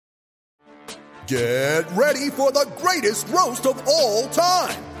Get ready for the greatest roast of all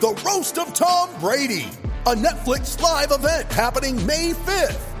time, the Roast of Tom Brady, a Netflix live event happening May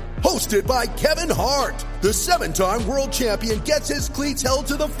 5th. Hosted by Kevin Hart, the 7-time world champion gets his cleats held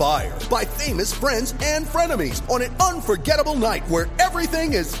to the fire by famous friends and frenemies on an unforgettable night where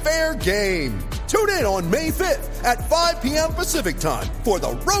everything is fair game. Tune in on May 5th at 5 p.m. Pacific time for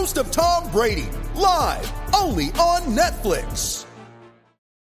the Roast of Tom Brady, live only on Netflix.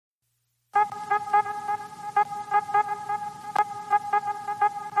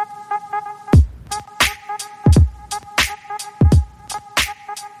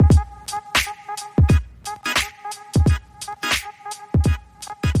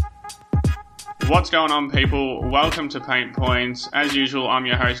 What's going on, people? Welcome to Paint Points. As usual, I'm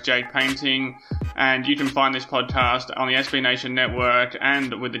your host, Jake Painting, and you can find this podcast on the SB Nation Network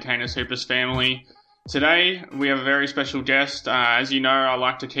and with the Canis Hoopers family. Today, we have a very special guest. As you know, I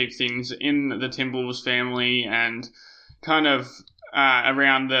like to keep things in the Timberwolves family and kind of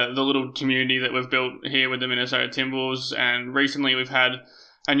around the little community that we've built here with the Minnesota Timberwolves. And recently, we've had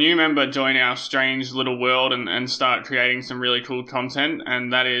a new member join our strange little world and start creating some really cool content,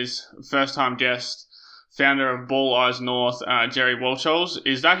 and that is first-time guest, founder of Ball Eyes North, Jerry Walsholz.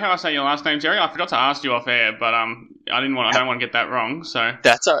 Is that how I say your last name, Jerry? I forgot to ask you off air, but I don't want to get that wrong. So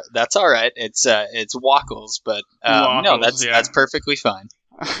that's all right. It's Wackles, but Wackles, no, that's perfectly fine.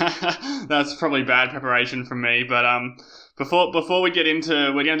 That's probably bad preparation from me, but Before we get into,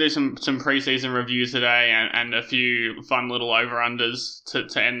 we're going to do some preseason reviews today and a few fun little over-unders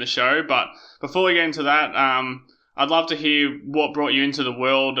to end the show. But before we get into that, I'd love to hear what brought you into the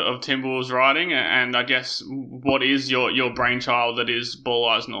world of Timberwolves writing, and I guess what is your brainchild that is Ball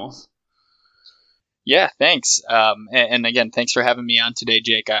Eyes North. Yeah, thanks. And again, thanks for having me on today,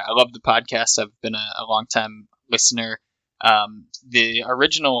 Jake. I love the podcast. I've been a long-time listener. The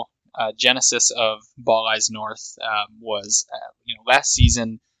original genesis of Ball Eyes North was, last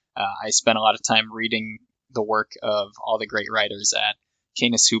season. I spent a lot of time reading the work of all the great writers at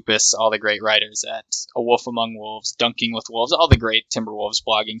Canis Hoopus, all the great writers at A Wolf Among Wolves, Dunking with Wolves, all the great Timberwolves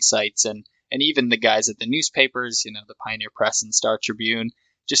blogging sites, and even the guys at the newspapers, the Pioneer Press and Star Tribune,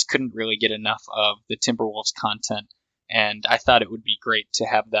 just couldn't really get enough of the Timberwolves content. And I thought it would be great to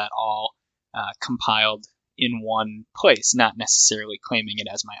have that all compiled in one place, not necessarily claiming it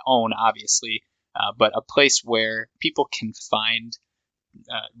as my own, obviously, but a place where people can find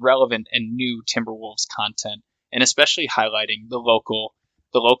relevant and new Timberwolves content, and especially highlighting the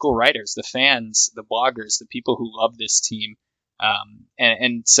local writers, the fans, the bloggers, the people who love this team.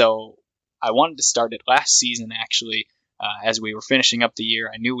 And so I wanted to start it last season, actually, as we were finishing up the year.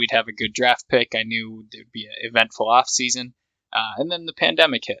 I knew we'd have a good draft pick. I knew there'd be an eventful off season. And then the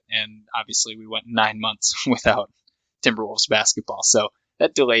pandemic hit, and obviously we went 9 months without Timberwolves basketball. So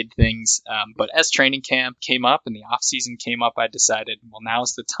that delayed things. But as training camp came up and the offseason came up, I decided, well,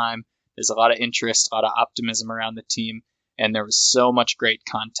 now's the time. There's a lot of interest, a lot of optimism around the team, and there was so much great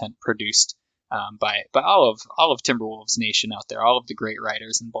content produced by all of Timberwolves Nation out there, all of the great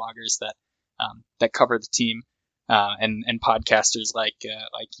writers and bloggers that cover the team, and podcasters like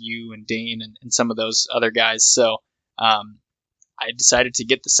you and Dane and some of those other guys. So I decided to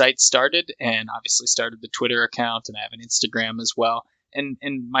get the site started, and obviously started the Twitter account, and I have an Instagram as well. And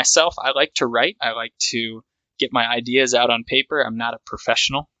myself, I like to write. I like to get my ideas out on paper. I'm not a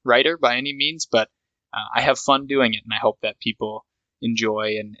professional writer by any means, but I have fun doing it, and I hope that people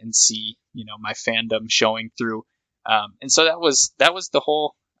enjoy and see, my fandom showing through. And so that was the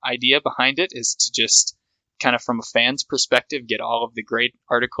whole idea behind it, is to just kind of from a fan's perspective, get all of the great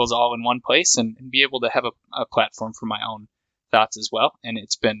articles all in one place and be able to have a platform for my own thoughts as well. And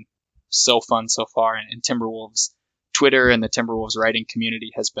it's been so fun so far, and Timberwolves Twitter and the Timberwolves writing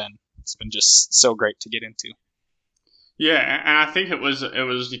community it's been just so great to get into. Yeah, and I think it was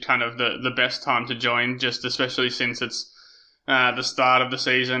kind of the best time to join, just especially since it's the start of the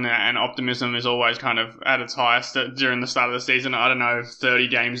season, and optimism is always kind of at its highest during the start of the season. I don't know, 30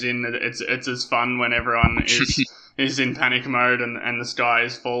 games in, it's as fun when everyone is in panic mode and the sky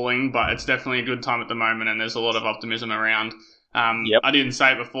is falling, but it's definitely a good time at the moment, and there's a lot of optimism around. Yep. I didn't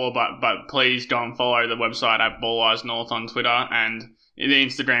say it before, but please go and follow the website at Ball Eyes North on Twitter, and the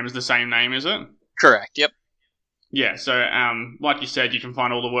Instagram is the same name, is it? Correct. Yep. Yeah, so like you said, you can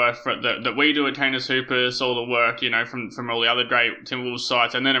find all the work that we do at Canis Hoopus, all the work from all the other great Timberwolves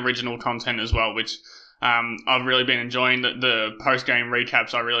sites, and then original content as well, which I've really been enjoying. The post game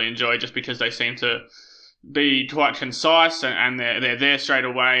recaps I really enjoy, just because they seem to be quite concise, and they're there straight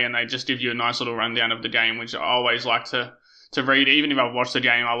away, and they just give you a nice little rundown of the game, which I always like to read. Even if I've watched the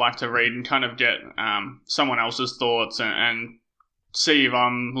game, I like to read and kind of get someone else's thoughts and see if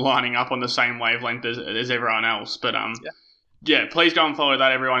I'm lining up on the same wavelength as everyone else. But yeah, please go and follow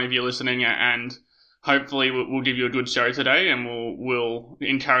that, everyone, if you're listening, and hopefully we'll give you a good show today, and we'll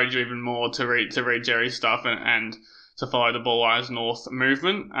encourage you even more to read Jerry's stuff and to follow the Ball Eyes North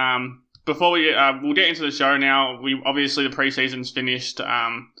movement. Before we'll get into the show now. Obviously the preseason's finished.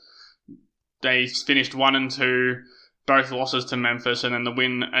 They finished 1-2, both losses to Memphis, and then the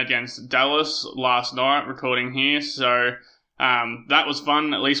win against Dallas last night, recording here. So that was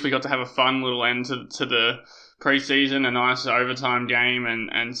fun. At least we got to have a fun little end to the preseason, a nice overtime game,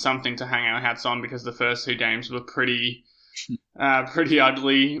 and something to hang our hats on, because the first two games were pretty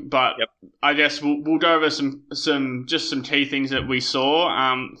ugly. But yep. I guess we'll go over some key things that we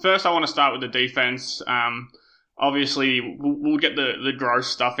saw. First, I want to start with the defense. Obviously, we'll get the gross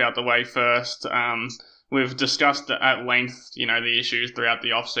stuff out the way first. We've discussed at length, the issues throughout the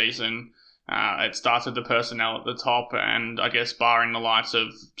offseason. It starts with the personnel at the top, and I guess barring the likes of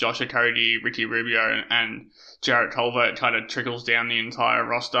Josh Okogie, Ricky Rubio, and Jarrett Culver, it kind of trickles down the entire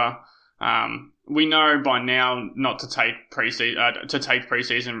roster. We know by now not to take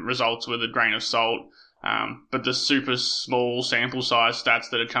preseason results with a grain of salt, but the super small sample size stats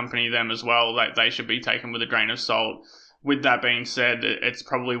that accompany them as well, they should be taken with a grain of salt. With that being said, it's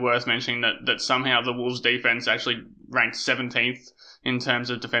probably worth mentioning that somehow the Wolves defense actually ranked 17th in terms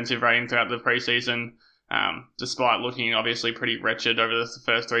of defensive rating throughout the preseason, despite looking obviously pretty wretched over the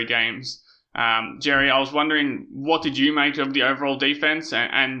first three games. Jerry, I was wondering, what did you make of the overall defense,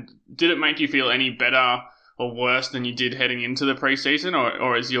 and did it make you feel any better or worse than you did heading into the preseason,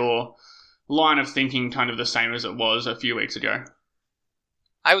 or is your line of thinking kind of the same as it was a few weeks ago?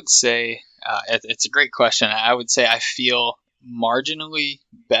 I would say it's a great question. I would say I feel marginally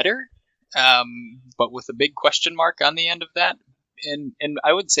better, but with a big question mark on the end of that. And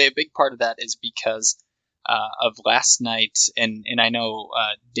I would say a big part of that is because of last night, and I know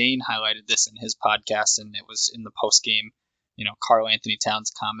Dane highlighted this in his podcast, and it was in the post game, Karl Anthony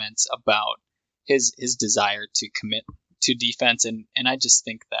Towns' comments about his desire to commit to defense, and I just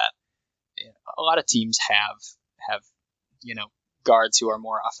think that a lot of teams have guards who are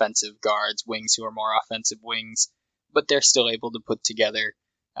more offensive guards, wings who are more offensive wings, but they're still able to put together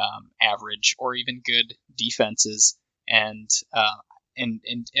average or even good defenses. And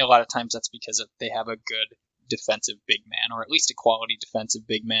a lot of times that's because they have a good defensive big man, or at least a quality defensive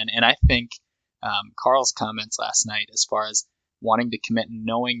big man. And I think Karl's comments last night, as far as wanting to commit and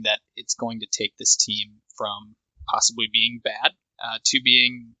knowing that it's going to take this team from possibly being bad to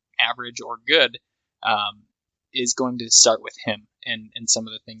being average or good, is going to start with him and some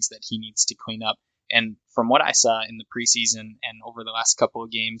of the things that he needs to clean up. And from what I saw in the preseason and over the last couple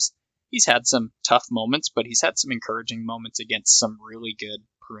of games, he's had some tough moments, but he's had some encouraging moments against some really good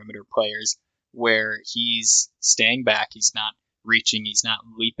perimeter players where he's staying back, he's not reaching, he's not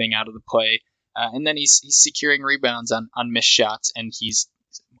leaping out of the play, and then he's securing rebounds on missed shots, and he's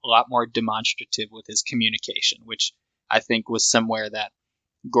a lot more demonstrative with his communication, which I think was somewhere that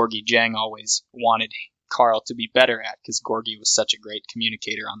Gorgui Dieng always wanted Karl to be better at, because Gorgui was such a great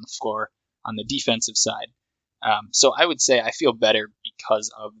communicator on the floor on the defensive side. So I would say I feel better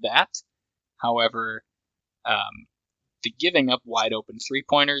because of that. However, the giving up wide open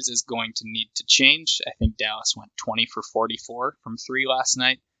three-pointers is going to need to change. I think Dallas went 20 for 44 from three last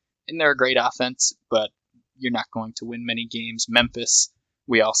night, and they're a great offense, but you're not going to win many games. Memphis,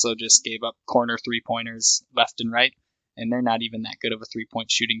 we also just gave up corner three-pointers left and right, and they're not even that good of a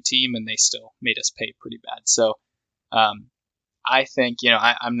three-point shooting team, and they still made us pay pretty bad. So I think,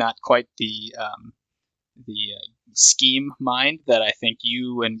 I'm not quite the scheme mind that I think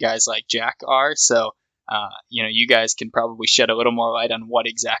you and guys like Jack are. So, you guys can probably shed a little more light on what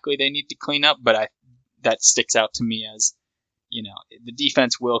exactly they need to clean up, but that sticks out to me as, the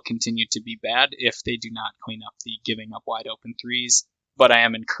defense will continue to be bad if they do not clean up the giving up wide open threes, but I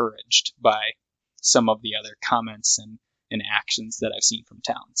am encouraged by some of the other comments and actions that I've seen from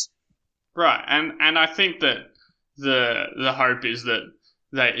Towns. Right, and I think that the hope is that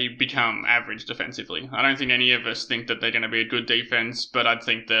they become average defensively. I don't think any of us think that they're going to be a good defense, but I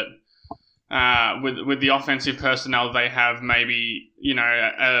think that with the offensive personnel they have, maybe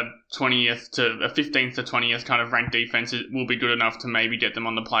a 20th to a 15th to 20th kind of ranked defense will be good enough to maybe get them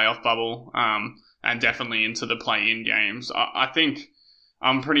on the playoff bubble, and definitely into the play-in games. I think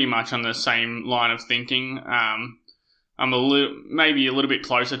I'm pretty much on the same line of thinking. I'm maybe a little bit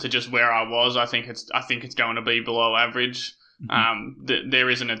closer to just where I was. I think it's going to be below average. Mm-hmm. There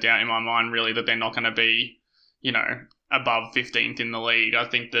isn't a doubt in my mind really that they're not going to be, above 15th in the league. I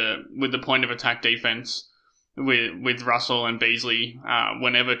think with the point of attack defense with Russell and Beasley,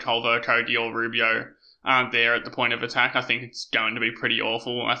 whenever Culver, Okogie or Rubio aren't there at the point of attack, I think it's going to be pretty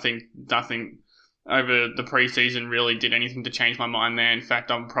awful. I think nothing over the preseason really did anything to change my mind there. In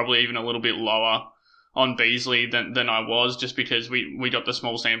fact, I'm probably even a little bit lower on Beasley than I was, just because we got the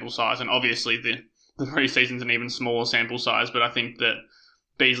small sample size, and obviously the preseason's an even smaller sample size, but I think that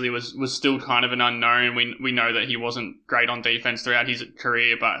Beasley was still kind of an unknown. We know that he wasn't great on defense throughout his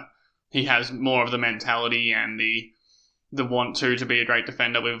career, but he has more of the mentality and the want to be a great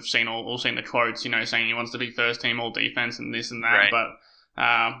defender. We've all seen the quotes, saying he wants to be first team all defense and this and that. Right. But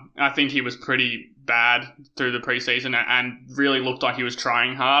I think he was pretty bad through the preseason and really looked like he was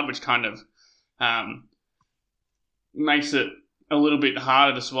trying hard, which kind of makes it a little bit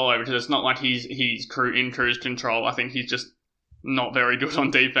harder to swallow, because it's not like he's in cruise control. I think he's just not very good on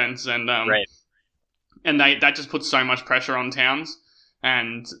defense, and Right. and that just puts so much pressure on Towns.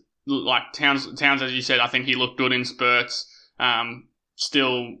 And like Towns, as you said, I think he looked good in spurts.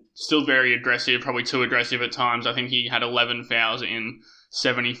 Still very aggressive, probably too aggressive at times. I think he had 11 fouls in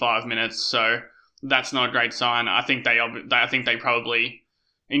 75 minutes, so that's not a great sign. I think they probably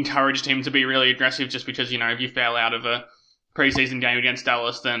encouraged him to be really aggressive, just because if you foul out of a preseason game against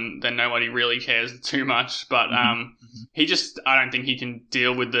Dallas, then nobody really cares too much. But I don't think he can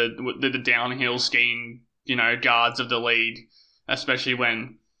deal with the downhill skiing guards of the league, especially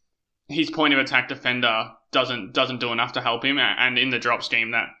when his point of attack defender doesn't do enough to help him, and in the drop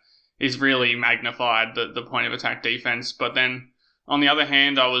scheme that is really magnified the point of attack defense. But then on the other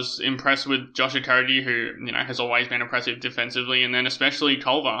hand, I was impressed with Josh Okogie, who has always been impressive defensively, and then especially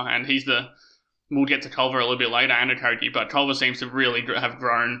Culver, and we'll get to Culver a little bit later, and Okogie, but Culver seems to really have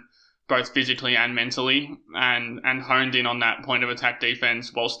grown both physically and mentally, and honed in on that point of attack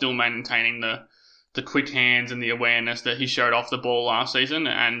defense while still maintaining the quick hands and the awareness that he showed off the ball last season.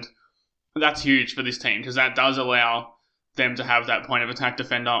 And that's huge for this team, because that does allow them to have that point of attack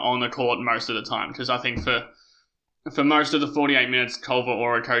defender on the court most of the time. Because I think for most of the 48 minutes, Culver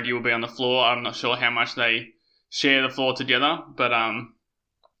or Okogie will be on the floor. I'm not sure how much they share the floor together, but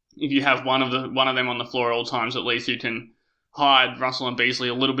if you have one of them on the floor at all times, at least you can hide Russell and Beasley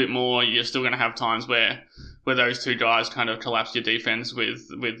a little bit more. You're still going to have times where those two guys kind of collapse your defense with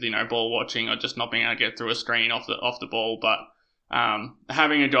ball watching or just not being able to get through a screen off the ball. But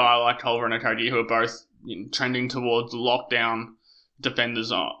having a guy like Culver and Okogie, who are both trending towards lockdown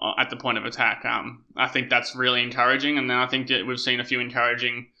defenders at the point of attack, I think that's really encouraging. And then I think that we've seen a few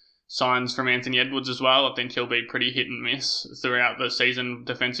encouraging signs from Anthony Edwards as well. I think he'll be pretty hit and miss throughout the season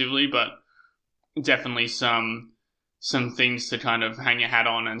defensively, but definitely some things to kind of hang your hat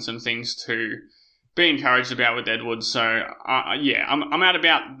on and some things to be encouraged about with Edwards. So I'm at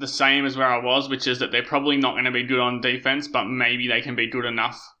about the same as where I was, which is that they're probably not going to be good on defense, but maybe they can be good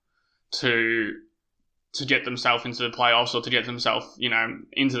enough to get themselves into the playoffs, or to get themselves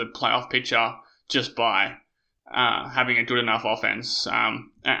into the playoff picture just by having a good enough offense. And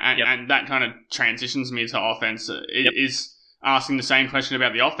that kind of transitions me to offense. It is asking the same question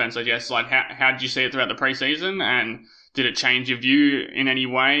about the offense, I guess. Like, how did you see it throughout the preseason, and did it change your view in any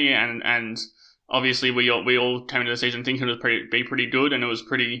way? And obviously we all came into the season thinking it would be pretty good, and it was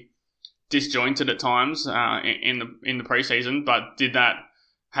pretty disjointed at times in the preseason. But did that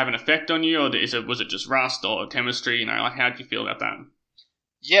have an effect on you, or was it just rust or chemistry? How did you feel about that?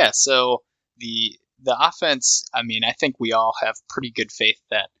 Yeah, so the offense, I mean, I think we all have pretty good faith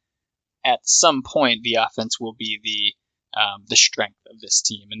that at some point the offense will be the strength of this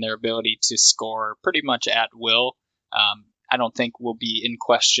team, and their ability to score pretty much at will. I don't think will be in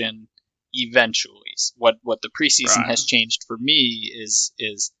question eventually. What the preseason has changed for me is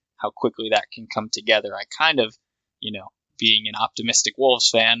how quickly that can come together. I kind of, being an optimistic Wolves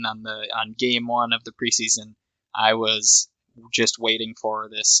fan on game one of the preseason, I was just waiting for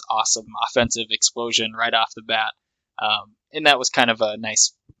this awesome offensive explosion right off the bat. And that was kind of a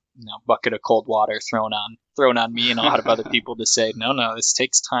nice bucket of cold water thrown on me and a lot of other people to say, no, this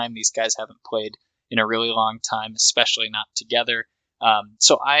takes time. These guys haven't played in a really long time, especially not together.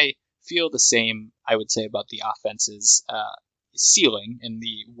 So I feel the same, I would say, about the offense's ceiling and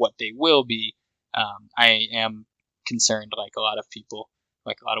what they will be. I am concerned, like a lot of people,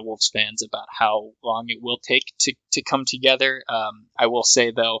 like a lot of Wolves fans, about how long it will take to come together. I will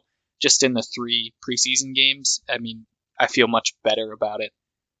say, though, just in the 3 preseason games, I mean, I feel much better about it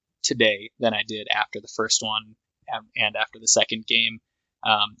today than I did after the first one and after the second game.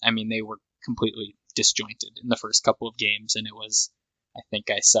 I mean, they were completely disjointed in the first couple of games, and it was, I think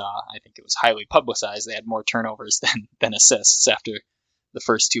it was highly publicized. They had more turnovers than assists after the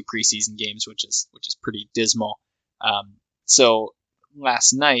first 2 preseason games, which is pretty dismal. So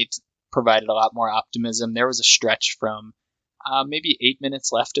last night provided a lot more optimism. There was a stretch from maybe 8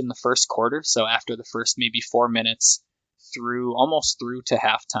 minutes left in the first quarter. So after the first maybe 4 minutes almost through to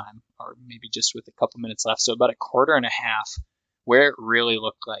halftime, or maybe just with a couple minutes left. So about a quarter and a half where it really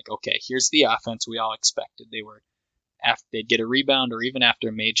looked like, okay, here's the offense we all expected. After they'd get a rebound or even after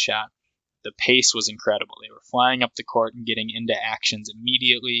a made shot, the pace was incredible. They were flying up the court and getting into actions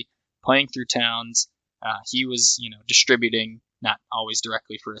immediately, playing through Towns. He was, distributing, not always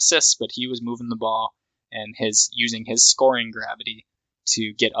directly for assists, but he was moving the ball and using his scoring gravity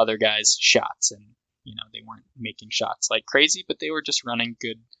to get other guys shots. And, they weren't making shots like crazy, but they were just running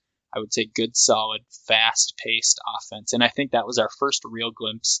good, I would say good, solid, fast-paced offense. And I think that was our first real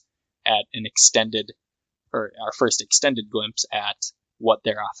glimpse at our first extended glimpse at what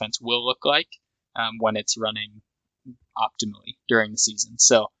their offense will look like when it's running optimally during the season.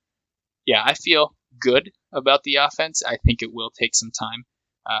 So, yeah, I feel good about the offense. I think it will take some time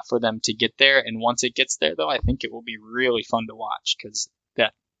for them to get there. And once it gets there, though, I think it will be really fun to watch, because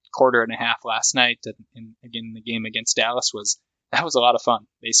that quarter and a half last night, and again, the game against Dallas was a lot of fun.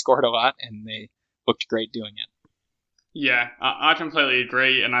 They scored a lot and they looked great doing it. Yeah, I completely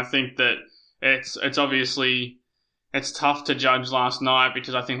agree. And I think that it's obviously, it's tough to judge last night,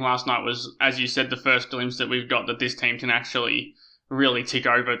 because I think last night was, as you said, the first glimpse that we've got that this team can actually really tick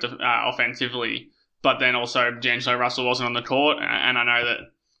over offensively. But then also, D'Angelo Russell wasn't on the court, and I know that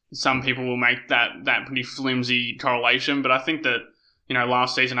some people will make that pretty flimsy correlation, but I think that,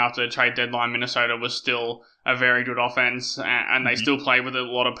 last season after the trade deadline, Minnesota was still a very good offense, and they still play with a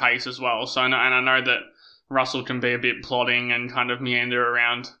lot of pace as well. So, and I know that Russell can be a bit plodding and kind of meander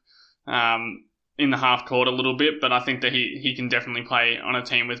around in the half court a little bit, but I think that he can definitely play on a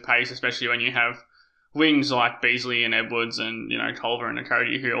team with pace, especially when you have wings like Beasley and Edwards and, Culver and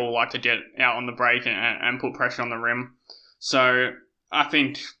Cody, who all like to get out on the break and put pressure on the rim. So I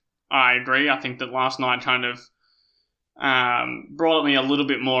think I agree. I think that last night kind of brought me a little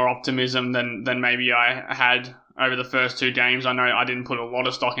bit more optimism than maybe I had over the first two games. I know I didn't put a lot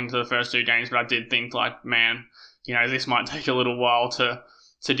of stock into the first two games, but I did think, like, man, this might take a little while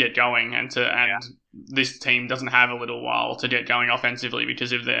to get going, and this team doesn't have a little while to get going offensively,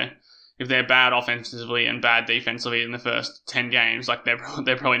 because if they're bad offensively and bad defensively in the first 10 games, like, they're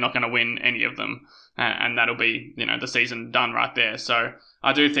probably not going to win any of them, and that'll be, the season done right there. So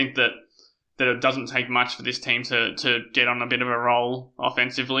I do think that it doesn't take much for this team to get on a bit of a roll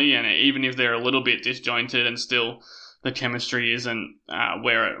offensively, and even if they're a little bit disjointed and still the chemistry isn't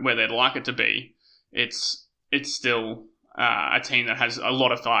where they'd like it to be, it's still a team that has a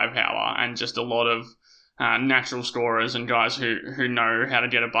lot of firepower and just a lot of natural scorers and guys who know how to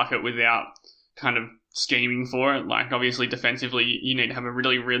get a bucket without kind of scheming for it. Like, obviously, defensively, you need to have a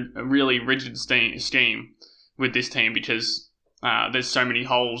really rigid scheme with this team, because there's so many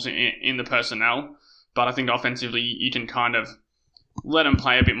holes in the personnel. But I think offensively, you can kind of let them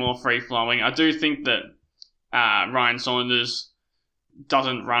play a bit more free-flowing. I do think that Ryan Saunders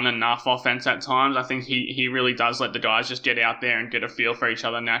doesn't run enough offense at times. I think he really does let the guys just get out there and get a feel for each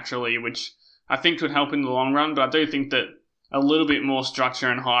other naturally, which I think could help in the long run. But I do think that a little bit more structure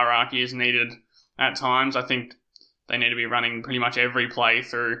and hierarchy is needed at times. I think they need to be running pretty much every play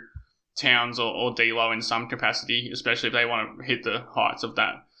through Towns or D'Lo in some capacity, especially if they want to hit the heights of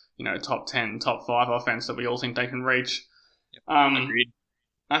that, top 10, top 5 offense that we all think they can reach. Agreed.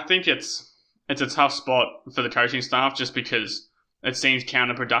 I think it's a tough spot for the coaching staff, just because it seems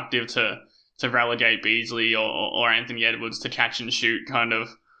counterproductive to relegate Beasley or Anthony Edwards to catch and shoot kind of,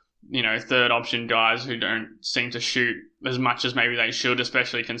 third option guys who don't seem to shoot as much as maybe they should,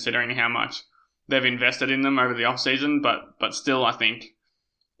 especially considering how much they've invested in them over the offseason. But still, I think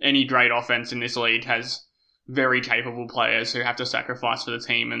any great offense in this league has very capable players who have to sacrifice for the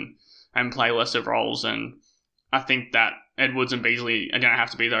team and play lesser roles. And I think that Edwards and Beasley are going to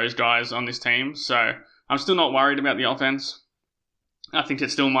have to be those guys on this team. So I'm still not worried about the offense. I think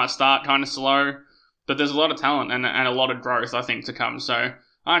it still might start kind of slow, but there's a lot of talent and a lot of growth, I think, to come. So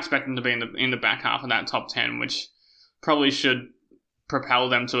I expect them to be in the back half of that top 10, which probably should propel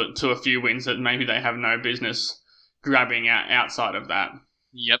them to a few wins that maybe they have no business grabbing outside of that.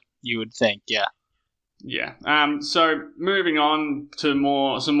 Yep, you would think, yeah. Yeah. So moving on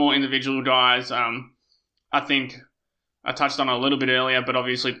to some more individual guys. I think I touched on it a little bit earlier, but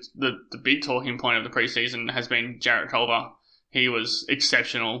obviously the big talking point of the preseason has been Jarrett Culver. He was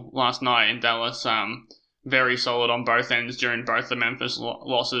exceptional last night in Dallas. Very solid on both ends during both the Memphis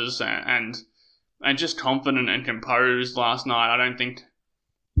losses, and just confident and composed last night. I don't think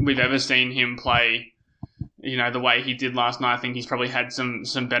we've ever seen him play, the way he did last night. I think he's probably had some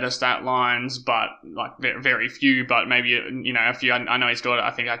better stat lines, but like very few, but maybe, a few. I know he's got,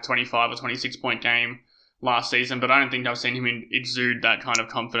 I think, a 25 or 26 point game last season, but I don't think I've seen him exude that kind of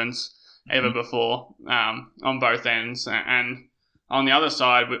confidence ever before on both ends. And on the other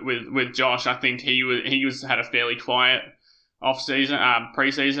side with Josh, I think he had a fairly quiet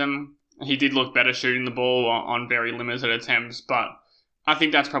preseason. He did look better shooting the ball on very limited attempts, but I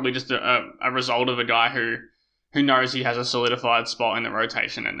think that's probably just a result of a guy who knows he has a solidified spot in the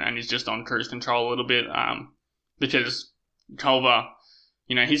rotation and he's just on cruise control a little bit because Culver,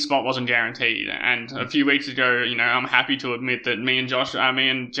 his spot wasn't guaranteed. And a few weeks ago, I'm happy to admit that me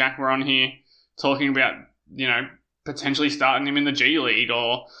and Jack were on here talking about, potentially starting him in the G League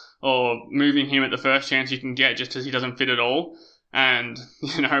or moving him at the first chance you can get just because he doesn't fit at all. And,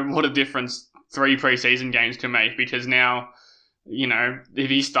 what a difference 3 preseason games can make, because now, if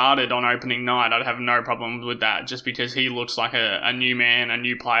he started on opening night, I'd have no problem with that, just because he looks like a new man, a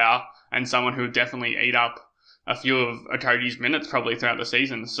new player, and someone who would definitely eat up a few of Okogi's minutes probably throughout the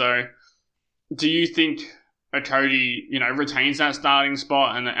season. So do you think Okogie, retains that starting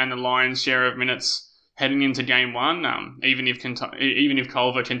spot and the lion's share of minutes heading into game 1, even if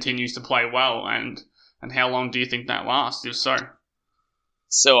Culver continues to play well, and how long do you think that lasts, if so?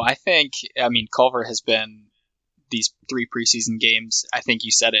 So I think, Culver has been, these 3 preseason games, I think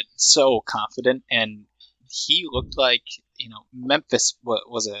you said it, so confident, and he looked like, Memphis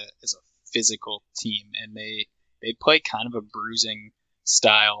is a physical team, and they play kind of a bruising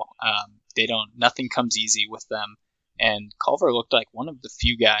style. Nothing comes easy with them, and Culver looked like one of the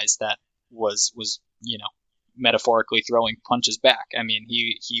few guys that was metaphorically throwing punches back.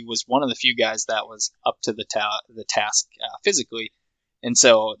 He was one of the few guys that was up to the task physically, and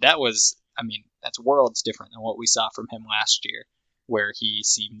so that was, that's worlds different than what we saw from him last year, where he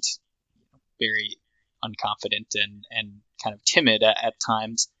seemed very unconfident and kind of timid at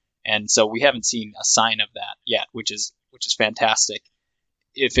times. And so we haven't seen a sign of that yet, which is fantastic.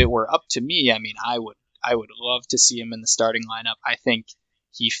 If it were up to me, I would love to see him in the starting lineup. I think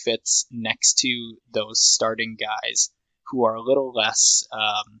he fits next to those starting guys who are a little less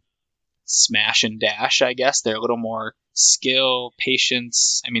smash and dash, I guess. They're a little more skill,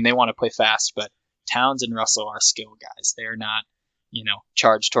 patience. They want to play fast, but Towns and Russell are skill guys. They're not,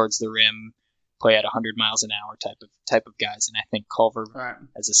 charge towards the rim, play at 100 miles an hour type of guys. And I think Culver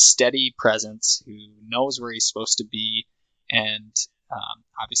has a steady presence who knows where he's supposed to be. And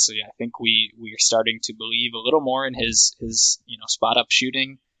obviously, I think we are starting to believe a little more in his spot up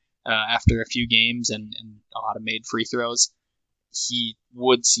shooting after a few games and a lot of made free throws. He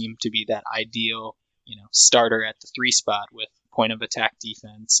would seem to be that ideal, starter at the 3 spot with point of attack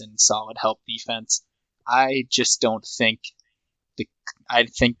defense and solid help defense. I just don't think I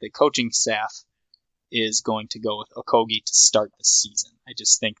think the coaching staff is going to go with Okogie to start the season. I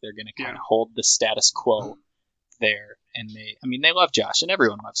just think they're going to kind of hold the status quo there. And they love Josh, and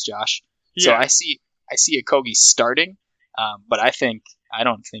everyone loves Josh. Yeah. So I see Okogie starting, but I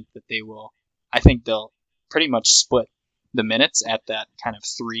don't think that they will. I think they'll pretty much split the minutes at that kind of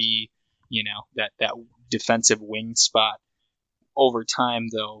 3, that defensive wing spot. Over time,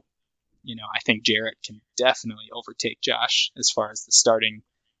 though, I think Jarrett can definitely overtake Josh as far as the starting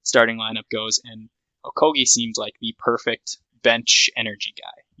lineup goes, and Okogie seems like the perfect bench energy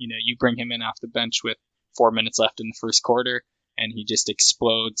guy. You bring him in off the bench with 4 minutes left in the first quarter, and he just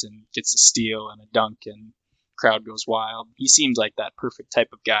explodes and gets a steal and a dunk, and crowd goes wild. He seems like that perfect type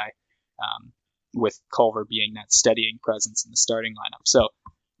of guy, with Culver being that steadying presence in the starting lineup. So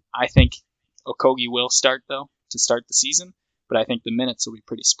I think Okogie will start, though, to start the season, but I think the minutes will be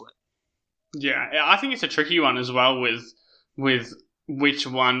pretty split. Yeah, I think it's a tricky one as well with which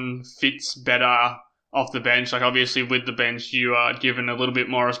one fits better off the bench. Like, obviously with the bench you are given a little bit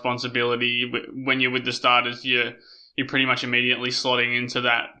more responsibility. When you're with the starters, you're pretty much immediately slotting into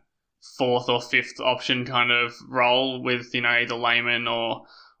that 4th or 5th option kind of role with either Layman or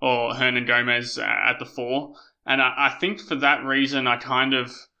Hernan Gomez at the 4. And I think for that reason I kind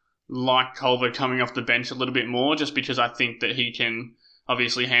of like Culver coming off the bench a little bit more, just because I think that he can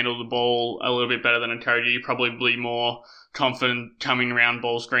obviously handle the ball a little bit better than Okogie, probably more confident coming around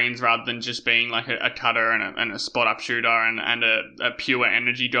ball screens rather than just being like a cutter and a spot up shooter and a pure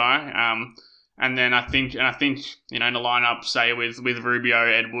energy guy. And then I think in the lineup, say with Rubio,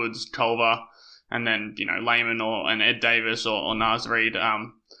 Edwards, Culver, and then Layman and Ed Davis or Naz Reid,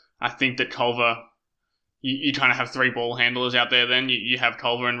 I think that Culver, you kind of have 3 ball handlers out there. Then you have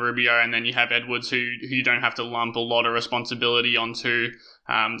Culver and Rubio, and then you have Edwards, who you don't have to lump a lot of responsibility onto.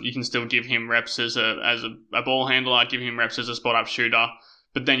 You can still give him reps as a ball handler, give him reps as a spot up shooter.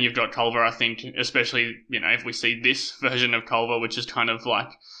 But then you've got Culver, I think, especially if we see this version of Culver, which is kind of like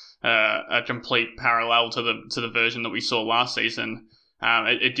a complete parallel to the version that we saw last season.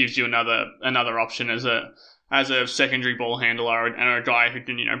 it gives you another option as a secondary ball handler and a guy who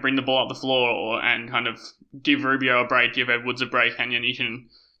can, bring the ball up the floor and kind of give Rubio a break, give Edwards a break, and you can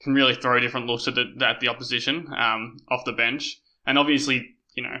really throw different looks at the opposition off the bench. And obviously,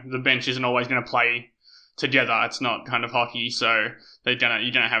 the bench isn't always going to play together. It's not kind of hockey, so you're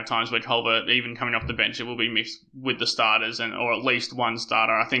gonna have times where Culver, even coming off the bench, it will be mixed with the starters or at least one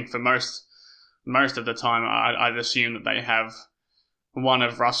starter. I think for most of the time, I'd assume that they have one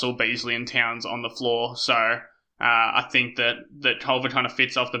of Russell, Beasley, and Towns on the floor. So I think that Culver kind of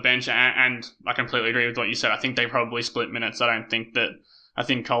fits off the bench, and I completely agree with what you said. I think they probably split minutes. I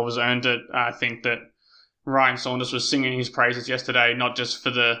think Culver's earned it. I think that Ryan Saunders was singing his praises yesterday, not just for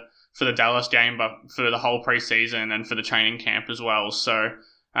the Dallas game, but for the whole preseason and for the training camp as well. So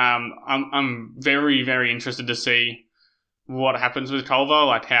I'm very, very interested to see what happens with Culver,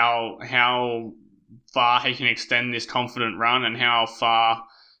 like how far he can extend this confident run and how far,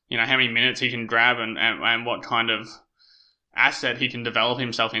 how many minutes he can grab and what kind of asset he can develop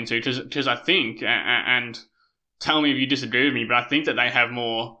himself into. Because I think, and tell me if you disagree with me, but I think that they have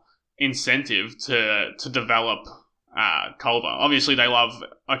more incentive to develop Culver. Obviously, they love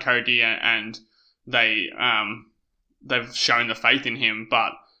Okogie and they've shown the faith in him,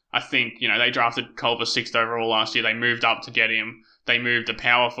 but I think, they drafted Culver 6th overall last year. They moved up to get him. They moved a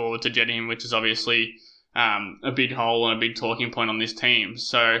power forward to get him, which is obviously a big hole and a big talking point on this team.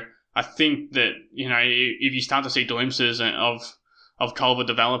 So I think that, if you start to see glimpses of Culver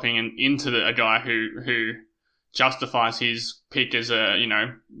developing and into a guy who justifies his pick as a,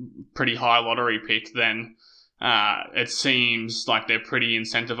 pretty high lottery pick, then it seems like they're pretty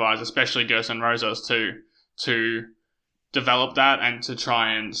incentivized, especially Gerson Rosas, to develop that and to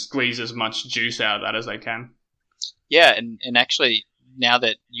try and squeeze as much juice out of that as they can. Yeah, and actually, now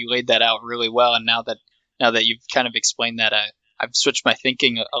that you laid that out really well, and now that you've kind of explained that, I've switched my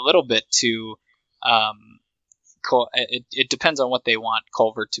thinking a little bit to, it depends on what they want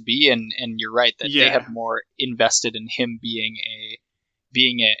Culver to be, and you're right that they have more invested in him being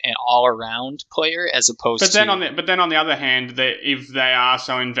an all-around player as opposed to... But then on the other hand, if they are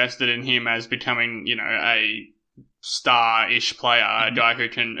so invested in him as becoming, a star-ish player, a guy who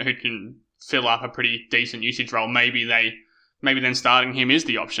can fill up a pretty decent usage role, maybe then starting him is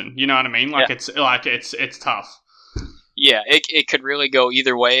the option. You know what I mean? It's tough. Yeah, it could really go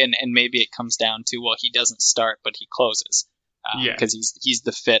either way, and maybe it comes down to, well, he doesn't start, but he closes. Because he's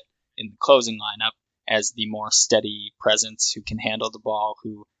the fit in the closing lineup as the more steady presence who can handle the ball,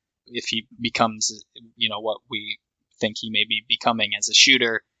 who, if he becomes, what we think he may be becoming as a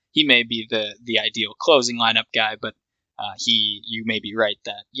shooter, he may be the ideal closing lineup guy, but you may be right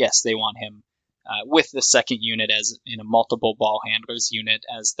that, yes, they want him with the second unit as in a multiple ball handlers unit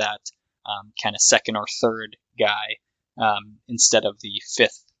as that kind of second or third guy instead of the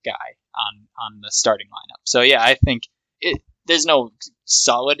fifth guy on the starting lineup. So, yeah, I think there's no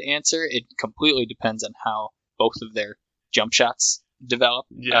solid answer. It completely depends on how both of their jump shots develop.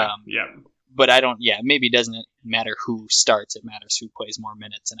 Yeah. But maybe it doesn't matter who starts. It matters who plays more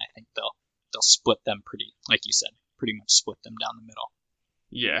minutes, and I think they'll split them like you said, pretty much split them down the middle.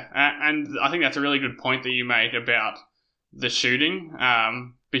 Yeah, and I think that's a really good point that you made about the shooting,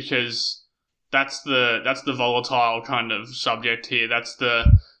 because that's the volatile kind of subject here. That's the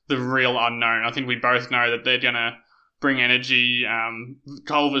real unknown. I think we both know that they're gonna bring energy.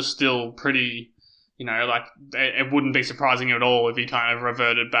 Culver's still pretty, it wouldn't be surprising at all if he kind of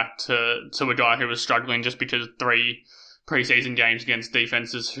reverted back to a guy who was struggling just because 3 preseason games against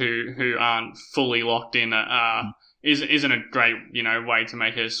defenses who aren't fully locked in isn't a great, way to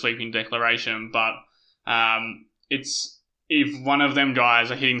make a sweeping declaration. But it's, if one of them guys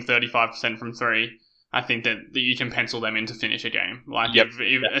are hitting 35% from 3, I think that you can pencil them in to finish a game.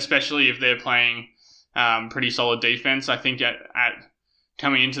 Especially if they're playing pretty solid defense. I think at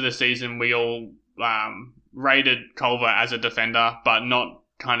coming into the season, we all rated Culver as a defender, but not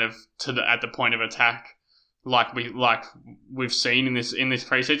kind of at the point of attack like we've seen in this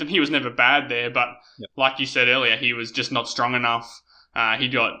preseason. He was never bad there, but like you said earlier, he was just not strong enough. He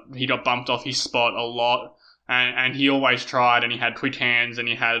got bumped off his spot a lot, and he always tried, and he had quick hands, and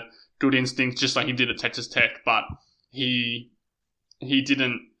he had good instincts, just like he did at Texas Tech. But he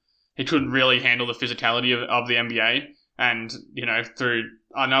couldn't really handle the physicality of the NBA. And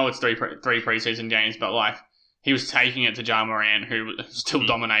I know it's three preseason games, but he was taking it to Ja Morant, who still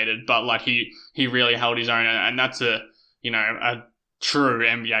dominated, but he really held his own, and that's a true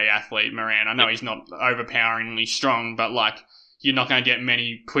NBA athlete, Morant. I know he's not overpoweringly strong, but you're not going to get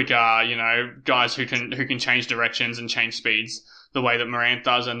many quicker, guys who can change directions and change speeds the way that Morant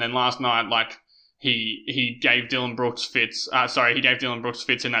does. And then last night, he gave Dylan Brooks fits. He gave Dylan Brooks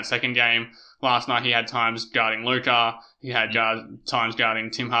fits in that second game. Last night he had times guarding Luka. He had times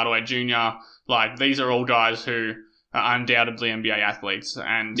guarding Tim Hardaway Jr. Like, these are all guys who are undoubtedly NBA athletes,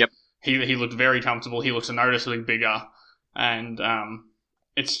 and he looked very comfortable. He looks noticeably bigger, and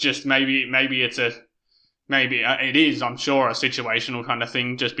it's just maybe it is, I'm sure, a situational kind of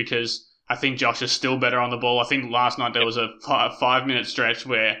thing, just because I think Josh is still better on the ball. I think last night there was a 5-minute stretch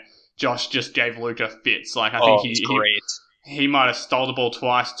where Josh just gave Luka fits. Like, I think he might have stole the ball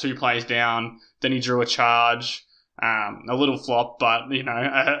twice, 2 plays down, then he drew a charge, a little flop, but, you know,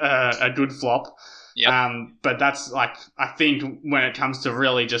 a good flop. Yep. But that's, like, I think when it comes to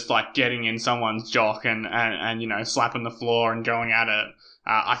really just, like, getting in someone's jock and you know, slapping the floor and going at it,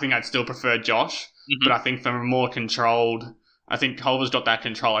 I think I'd still prefer Josh. Mm-hmm. But I think for more controlled, I think Culver's got that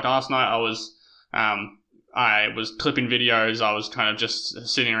control. Like, last night I was clipping videos. I was kind of just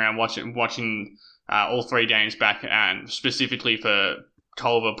sitting around watching all 3 games back, and specifically for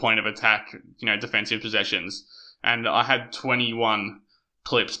Culver point of attack, you know, defensive possessions. And I had 21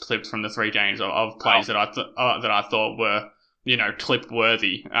 clips clipped from the 3 games of plays that I thought were, you know, clip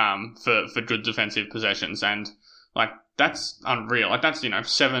worthy for good defensive possessions. And, like, that's unreal. Like, that's, you know,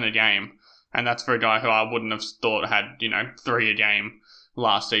 7 a game. And that's for a guy who I wouldn't have thought had, you know, 3 a game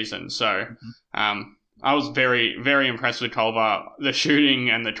last season. So, I was very, very impressed with Culver. The shooting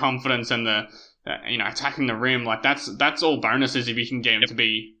and the confidence and the, you know, attacking the rim, like, that's all bonuses if you can get him to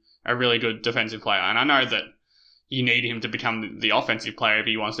be a really good defensive player. And I know that you need him to become the offensive player if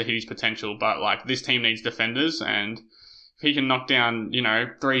he wants to hit his potential, but, like, this team needs defenders, and if he can knock down, you know,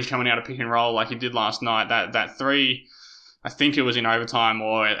 threes coming out of pick and roll like he did last night, that 3, I think it was in overtime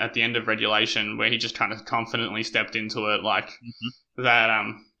or at the end of regulation, where he just kind of confidently stepped into it, like, that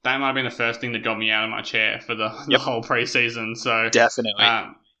might have been the first thing that got me out of my chair for the whole preseason. So definitely.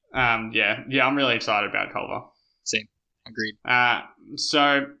 I'm really excited about Culver. Same. Agreed.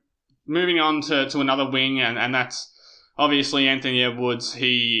 So moving on to another wing, and that's obviously Anthony Edwards.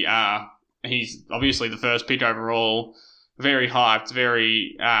 He's obviously the first pick overall. Very hyped,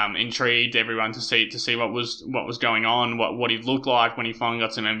 very intrigued everyone to see what was going on, what he looked like when he finally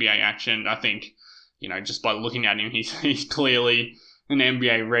got some NBA action. I think, you know, just by looking at him, he's clearly an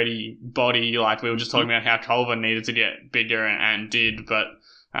NBA ready body. Like, we were just talking about how Culver needed to get bigger and did, but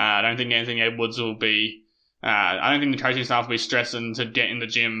I don't think Anthony Edwards will be. I don't think the coaching staff will be stressing to get in the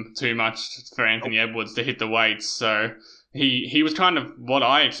gym too much for Anthony Edwards to hit the weights. So he was kind of what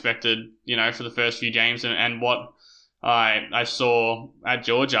I expected, you know, for the first few games, and what I saw at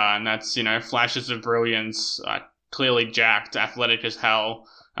Georgia, and that's, you know, flashes of brilliance, clearly jacked, athletic as hell,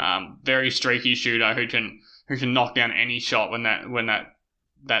 very streaky shooter who can knock down any shot when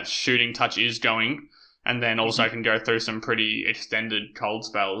that shooting touch is going, and then also can go through some pretty extended cold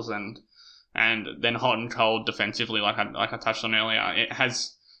spells, and then hot and cold defensively, like I touched on earlier. It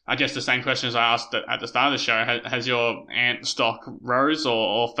has, I guess, the same question as I asked at the start of the show. Has your Ant stock rose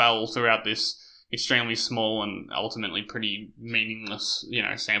or fell throughout this extremely small and ultimately pretty meaningless, you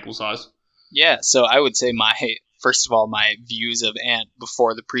know, sample size? Yeah, so I would say first of all, my views of Ant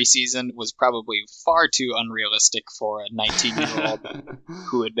before the preseason was probably far too unrealistic for a 19-year-old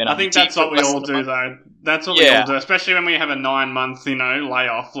who had been on the team. I think that's what we all do, though. That's what we all do, especially when we have a 9-month, you know,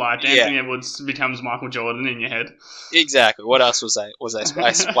 layoff. Like, Anthony Edwards becomes Michael Jordan in your head. Exactly. What else was I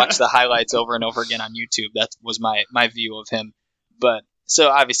watched the highlights over and over again on YouTube. That was my view of him. But so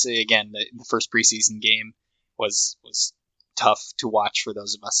obviously, again, the first preseason game was tough to watch for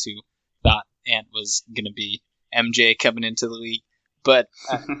those of us who thought Ant was going to be MJ coming into the league. But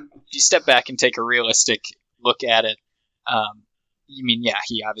if you step back and take a realistic look at it,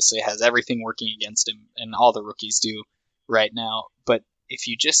 he obviously has everything working against him, and all the rookies do right now. But if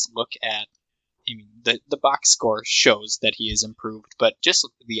you just look at, the box score shows that he has improved, but just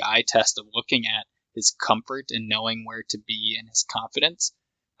the eye test of looking at his comfort and knowing where to be and his confidence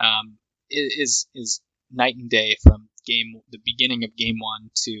is night and day from the beginning of game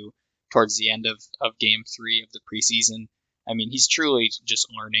 1 to towards the end of game 3 of the preseason. He's truly just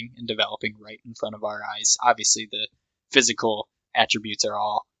learning and developing right in front of our eyes. Obviously, the physical attributes are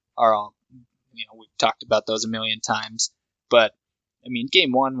all, we've talked about those a million times. But,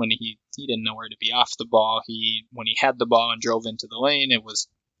 game 1, when he didn't know where to be off the ball, when he had the ball and drove into the lane,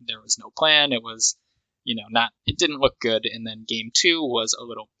 there was no plan. It was, it didn't look good. And then game 2 was a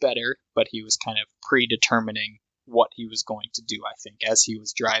little better, but he was kind of predetermining what he was going to do. I think as he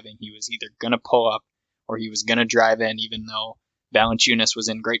was driving, he was either going to pull up or he was going to drive in, even though Valanciunas was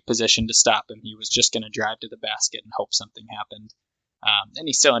in great position to stop him. He was just going to drive to the basket and hope something happened. And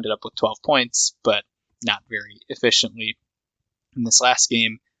he still ended up with 12 points, but not very efficiently. In this last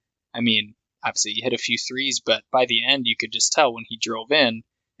game, obviously he hit a few threes, but by the end you could just tell when he drove in,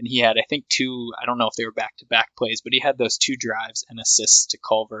 and he had, I think, two, I don't know if they were back-to-back plays, but he had those 2 drives and assists to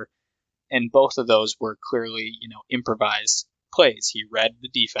Culver, and both of those were clearly, improvised plays. He read the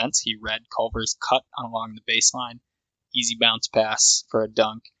defense, he read Culver's cut along the baseline, easy bounce pass for a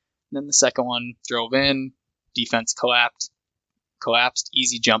dunk. And then the second one drove in, defense collapsed,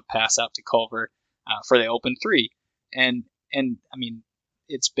 easy jump pass out to Culver for the open 3. And I mean,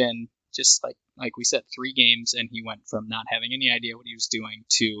 it's been just like we said, 3 games, and he went from not having any idea what he was doing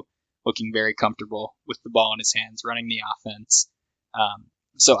to looking very comfortable with the ball in his hands, running the offense.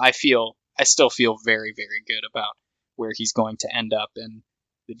 So I still feel very, very good about where he's going to end up. And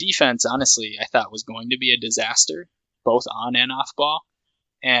the defense, honestly, I thought was going to be a disaster, both on and off ball.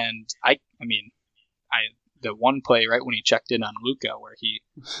 And the one play right when he checked in on Luka where he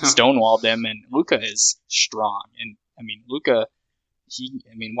stonewalled him, and Luka is strong. And Luka,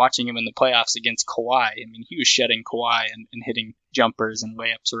 watching him in the playoffs against Kawhi, he was shedding Kawhi and hitting jumpers and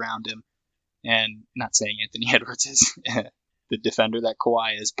layups around him. And not saying Anthony Edwards is the defender that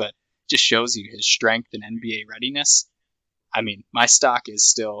Kawhi is, but just shows you his strength and NBA readiness. My stock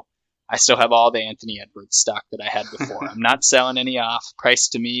is I still have all the Anthony Edwards stock that I had before. I'm not selling any off. Price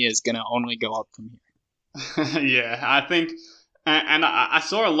to me is going to only go up from here. Yeah, I think, and I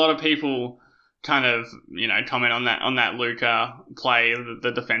saw a lot of people kind of, comment on that Luka play,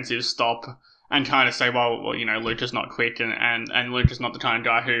 the defensive stop, and kind of say, well, Luka's not quick, and Luka's not the kind of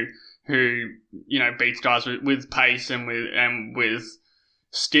guy who beats guys with pace and with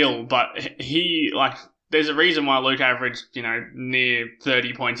skill, but he, there's a reason why Luka averaged, near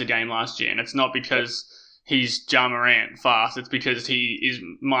 30 points a game last year, and it's not because he's Ja Morant fast, it's because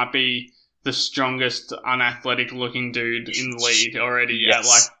he might be the strongest unathletic looking dude in the league already.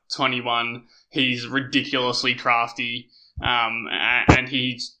 Yes. At 21. He's ridiculously crafty, and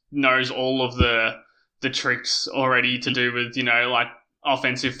he knows all of the tricks already to do with,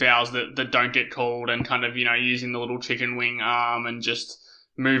 offensive fouls that don't get called, and kind of, using the little chicken wing arm and just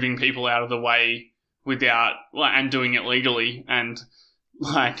moving people out of the way without, and doing it legally. And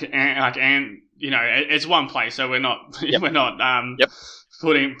it's one play, so we're not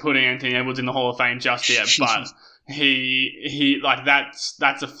putting Anthony Edwards in the Hall of Fame just yet, but he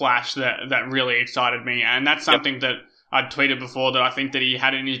that's a flash that really excited me, and that's something that I'd tweeted before that I think that he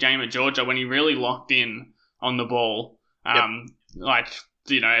had in his game at Georgia when he really locked in on the ball.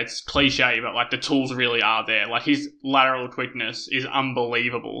 It's cliche, but the tools really are there. His lateral quickness is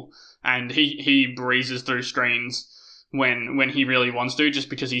unbelievable, and he breezes through screens when he really wants to, just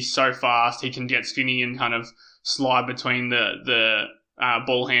because he's so fast. He can get skinny and kind of slide between the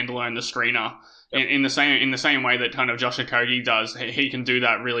ball handler and the screener. In the same way that kind of Josh Okogie does. He can do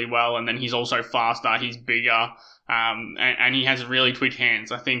that really well, and then he's also faster, he's bigger, and he has really quick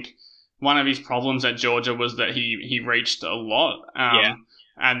hands. I think one of his problems at Georgia was that he reached a lot,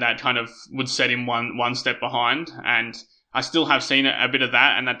 and that kind of would set him one step behind, and I still have seen a bit of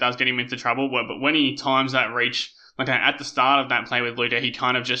that, and that does get him into trouble, but when he times that reach, at the start of that play with Luka, he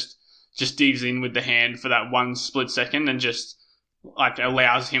kind of just digs in with the hand for that one split second, and just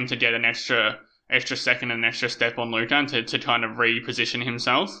allows him to get an extra second and an extra step on Luka, and to kind of reposition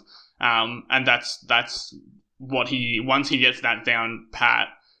himself. And that's what once he gets that down pat,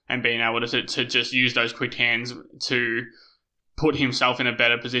 and being able to just use those quick hands to put himself in a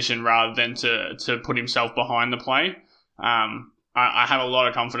better position rather than to put himself behind the play. I have a lot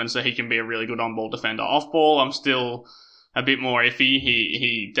of confidence that he can be a really good on-ball defender. Off-ball, I'm still a bit more iffy.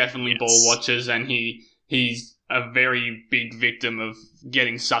 He definitely ball watches, and he's a very big victim of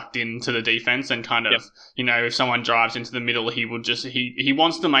getting sucked into the defense, and kind of, if someone drives into the middle, he will he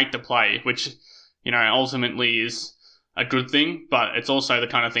wants to make the play, which, ultimately is a good thing, but it's also the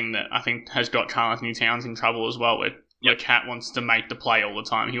kind of thing that I think has got Karl-Anthony Towns in trouble as well, where Cat wants to make the play all the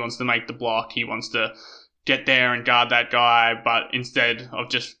time. He wants to make the block. He wants to get there and guard that guy, but instead of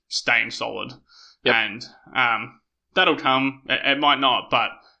just staying solid. Yep. And that'll come. It might not, but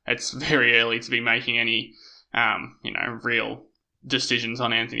it's very early to be making any real decisions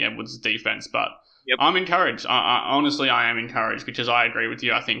on Anthony Edwards' defense. But I'm encouraged. Honestly, I am encouraged, because I agree with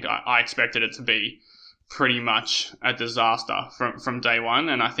you. I think I expected it to be pretty much a disaster from day one,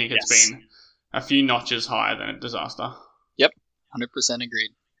 and I think it's been a few notches higher than a disaster. Yep, 100%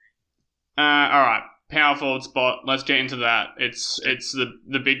 agreed. All right, power forward spot. Let's get into that. It's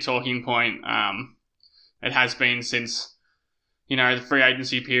the big talking point. It has been since the free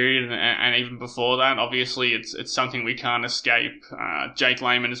agency period, and even before that. Obviously, it's something we can't escape. Jake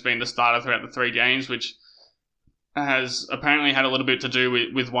Layman has been the starter throughout the 3 games, which has apparently had a little bit to do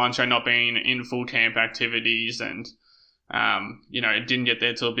with Juancho not being in full camp activities, and It didn't get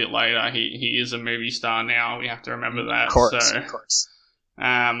there till a bit later. He is a movie star now. We have to remember that. Of course.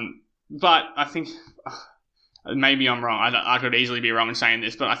 But I think maybe I'm wrong. I could easily be wrong in saying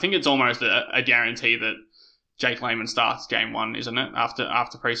this, but I think it's almost a guarantee that Jake Layman starts game 1, isn't it?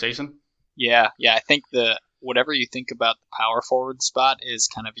 After preseason. Yeah. I think whatever you think about the power forward spot is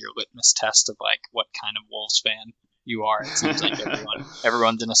kind of your litmus test of like what kind of Wolves fan you are. It seems like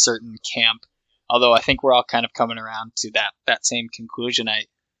everyone's in a certain camp. Although I think we're all kind of coming around to that same conclusion. I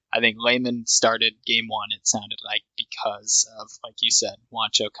think Layman started game 1, it sounded like, because of, like you said,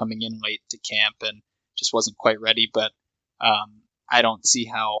 Juancho coming in late to camp and just wasn't quite ready. But I don't see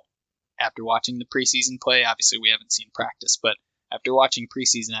how, after watching the preseason play, obviously we haven't seen practice, but after watching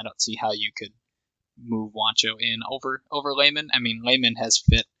preseason, I don't see how you could move Juancho in over Layman. I mean, Layman has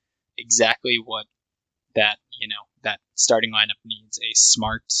fit exactly what that starting lineup needs. A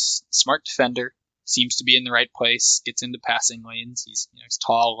smart defender, seems to be in the right place, gets into passing lanes. He's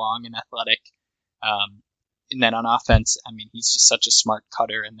tall, long, and athletic. And then on offense, I mean, he's just such a smart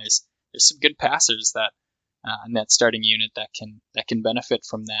cutter, and there's some good passers that in that starting unit that can benefit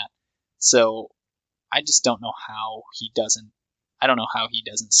from that. So I just don't know how he doesn't. I don't know how he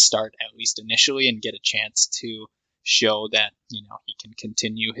doesn't start at least initially and get a chance to show that he can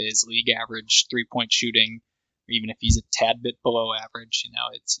continue his league average 3-point shooting, or even if he's a tad bit below average.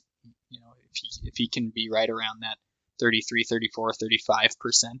 If he can be right around that 33, 34,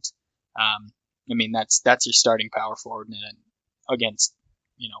 35%. I mean, that's your starting power forward against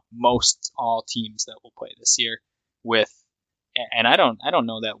most all teams that will play this year. And I don't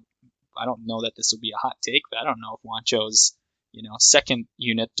know that this will be a hot take, but I don't know if Juancho's second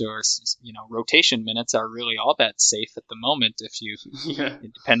unit or rotation minutes are really all that safe at the moment. If you,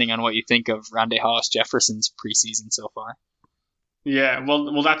 depending on what you think of Rondae Hollis-Jefferson's preseason so far. Yeah,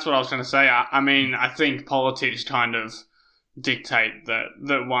 well, that's what I was going to say. I mean, I think politics kind of dictate that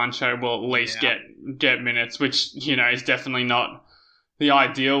Juancho will at least get minutes, which is definitely not the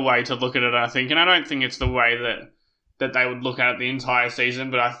ideal way to look at it, I think. And I don't think it's the way that they would look at it the entire season,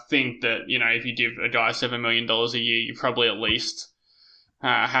 but I think that, if you give a guy $7 million a year, you probably at least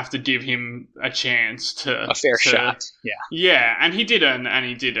have to give him a chance to... A fair shot, yeah. Yeah, and he did earn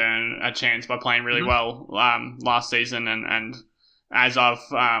a chance by playing really well last season, and as I've,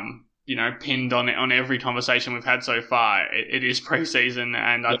 pinned on every conversation we've had so far, it is preseason,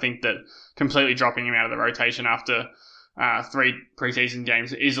 and I think that completely dropping him out of the rotation after 3 preseason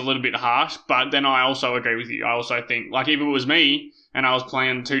games is a little bit harsh, but then I also agree with you. I also think, like, if it was me and I was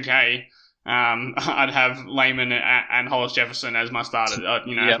playing 2K, I'd have Layman and Hollis-Jefferson as my starter,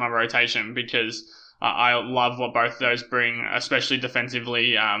 as my rotation, because I love what both of those bring, especially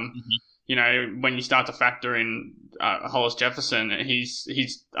defensively. When you start to factor in Hollis-Jefferson,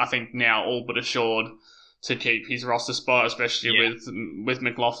 he's I think now all but assured to keep his roster spot, especially with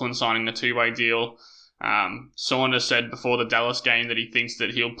McLaughlin signing the 2-way deal. Saunders said before the Dallas game that he thinks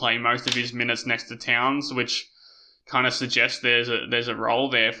that he'll play most of his minutes next to Towns, which kind of suggests there's a role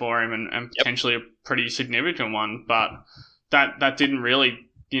there for him and potentially a pretty significant one. But that didn't really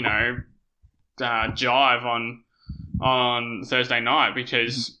jive on Thursday night,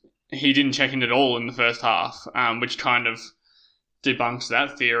 because he didn't check in at all in the first half, which kind of debunks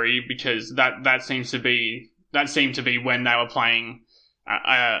that theory, because that seemed to be when they were playing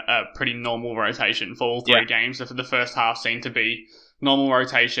a pretty normal rotation for all 3 games. So for the first half seemed to be normal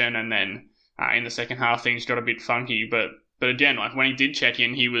rotation, and then in the second half things got a bit funky. But again, like, when he did check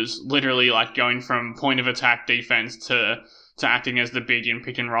in, he was literally like going from point of attack defense to acting as the big in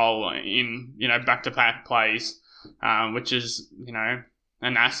pick and roll in back-to-back plays, which is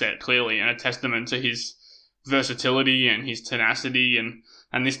an asset clearly, and a testament to his versatility and his tenacity,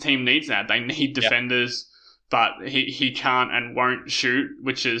 and this team needs that. They need defenders. But he can't and won't shoot,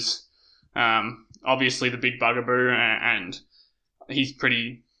 which is obviously the big bugaboo, and he's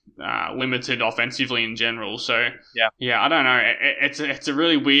pretty limited offensively in general. So I don't know. It's a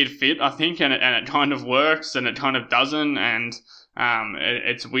really weird fit, I think, and it kind of works and it kind of doesn't, and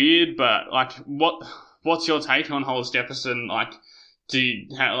it's weird. But like, what's your take on Hollis-Jefferson? Like,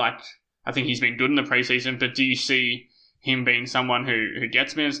 I think he's been good in the preseason, but do you see him being someone who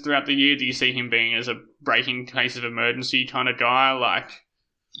gets minutes throughout the year? Do you see him being as a breaking case of emergency kind of guy? Like,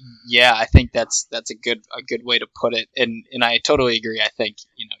 yeah, I think that's a good way to put it, and I totally agree. I think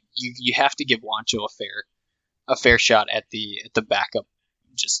you have to give Juancho a fair shot at the backup,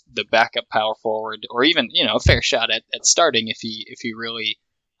 just the backup power forward, or even a fair shot at starting if he really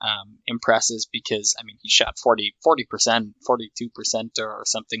impresses, because I mean, he shot 40%, 42% or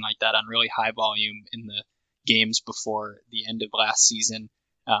something like that on really high volume in the games before the end of last season.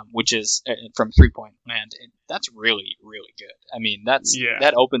 which is from 3-point land. And that's really, really good. I mean,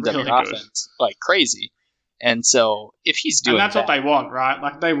 that opens up your offense like crazy. And so if he's doing that's that, what they want, right?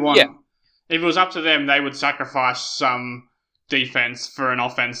 Like they want. Yeah. If it was up to them, they would sacrifice some defense for an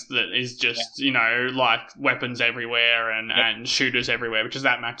offense that is just, like weapons everywhere and shooters everywhere, because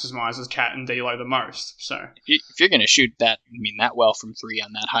that maximizes Cat and D'Lo the most. So if you're going to shoot that well from 3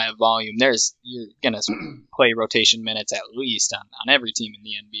 on that high of volume, you're going to play rotation minutes at least on every team in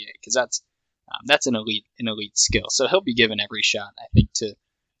the NBA, because that's an elite skill. So he'll be given every shot, I think, to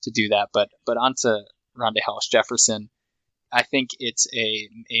do that. But onto Rondae Hollis-Jefferson. I think it's a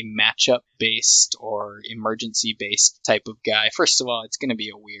matchup-based or emergency-based type of guy. First of all, it's going to be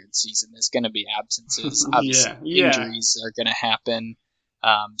a weird season. There's going to be absences. Obviously, injuries are going to happen.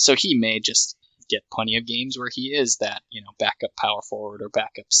 So he may just get plenty of games where he is that, backup power forward or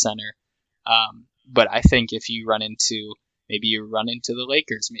backup center. But I think if you run into the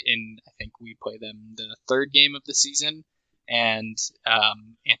Lakers, and I think we play them the third game of the season, and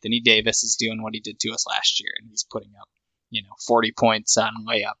Anthony Davis is doing what he did to us last year, and he's putting up 40 points on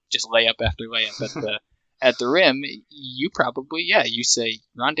just layup after layup at the rim, you probably, you say,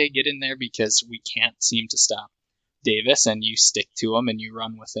 Rondae, get in there, because we can't seem to stop Davis, and you stick to him and you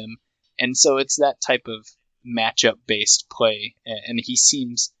run with him. And so it's that type of matchup-based play, and he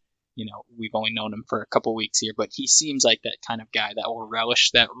seems, we've only known him for a couple weeks here, but he seems like that kind of guy that will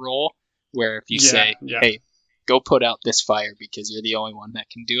relish that role, where if you say, hey, go put out this fire because you're the only one that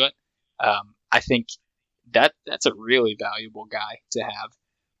can do it, I think that's a really valuable guy to have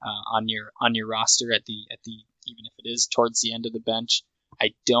on your roster at the even if it is towards the end of the bench.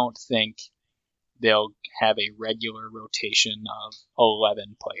 I don't think they'll have a regular rotation of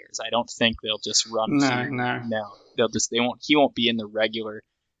 11 players. I don't think they'll just run. No. He won't be in the regular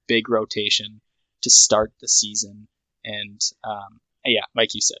big rotation to start the season. And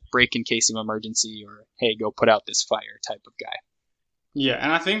like you said, break in case of emergency, or hey, go put out this fire type of guy. Yeah,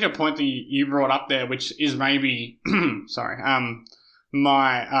 and I think a point that you brought up there, which is maybe,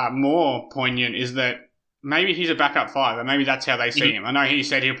 my more poignant, is that maybe he's a backup 5, and maybe that's how they see him. I know he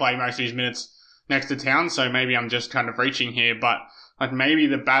said he'll play most of his minutes next to Towns, so maybe I'm just kind of reaching here, but like maybe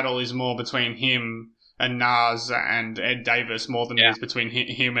the battle is more between him and Nas and Ed Davis more than it is between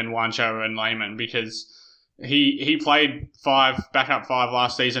him and Juancho and Layman, because he played backup 5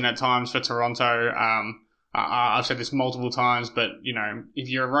 last season at times for Toronto. I've said this multiple times, but, if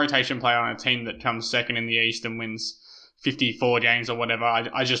you're a rotation player on a team that comes second in the East and wins 54 games or whatever,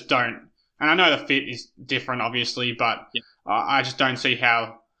 I just don't. And I know the fit is different, obviously, but I just don't see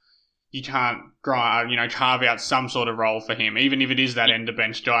how you can't, carve out some sort of role for him, even if it is that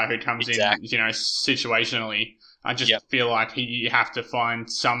end-of-bench guy who comes in, situationally. I just feel like you have to find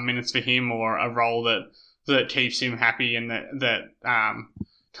some minutes for him, or a role that keeps him happy and that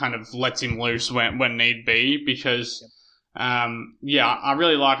kind of lets him loose when need be, because, I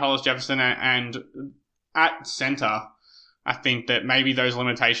really like Hollis-Jefferson, and at center, I think that maybe those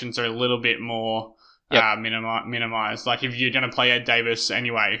limitations are a little bit more minimized. Like, if you're going to play Ed Davis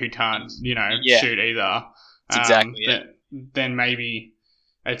anyway, who can't, shoot either, then maybe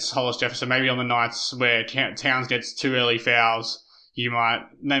it's Hollis-Jefferson. Maybe on the nights where Towns gets 2 early fouls,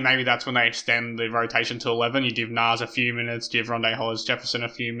 maybe that's when they extend the rotation to 11. You give Nas a few minutes, give Rondae Hollis-Jefferson a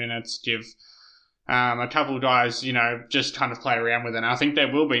few minutes, give a couple of guys, just kind of play around with it. And I think there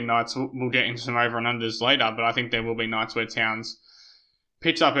will be nights, we'll get into some over and unders later, but I think there will be nights where Towns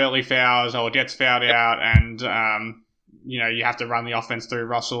picks up early fouls or gets fouled out, and, you have to run the offense through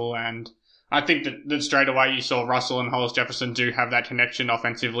Russell. And I think that straight away you saw Russell and Hollis-Jefferson do have that connection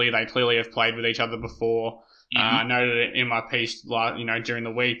offensively. They clearly have played with each other before. I noted it in my piece, during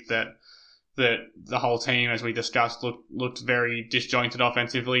the week, that the whole team, as we discussed, looked very disjointed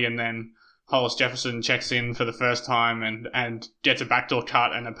offensively, and then Hollis-Jefferson checks in for the first time and gets a backdoor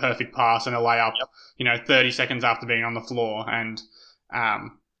cut and a perfect pass and a layup, 30 seconds after being on the floor. And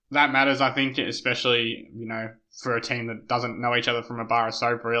that matters, I think, especially, for a team that doesn't know each other from a bar of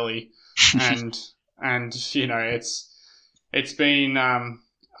soap, really. and it's been...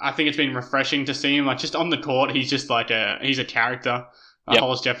 I think it's been refreshing to see him, like, just on the court. He's just like he's a character.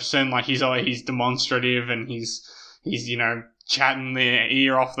 Hollis-Jefferson, like, he's demonstrative, and he's chatting the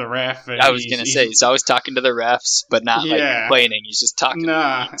ear off the ref. And I was gonna say he's always talking to the refs, but not like complaining. He's just talking.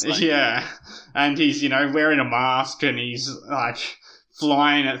 And he's wearing a mask, and he's like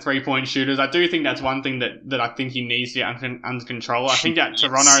flying at 3-point shooters. I do think that's one thing that I think he needs to get under control. I think at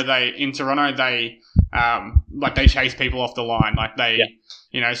Toronto they chase people off the line, like they.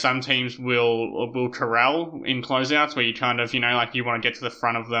 Some teams will corral in closeouts where you kind of, you want to get to the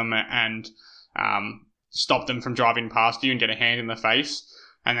front of them and stop them from driving past you and get a hand in the face.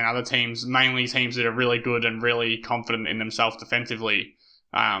 and then other teams, mainly teams that are really good and really confident in themselves defensively,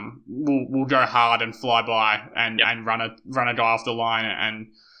 will go hard and fly by and run a guy off the line and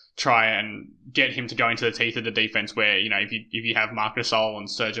try and get him to go into the teeth of the defense. Where if you have Marc Gasol and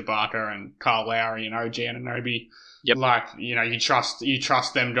Serge Ibaka and Kyle Lowry and OG Anunoby, you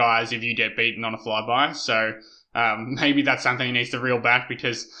trust them guys if you get beaten on a flyby. So maybe that's something he needs to reel back,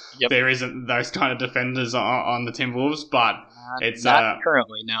 because there isn't those kind of defenders on the Timberwolves. But it's not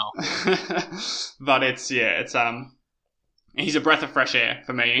currently, no. But he's a breath of fresh air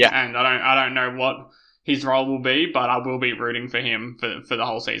for me, and I don't know what his role will be, but I will be rooting for him for the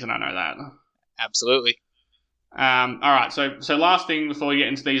whole season. I know that. Absolutely. All right, so last thing before we get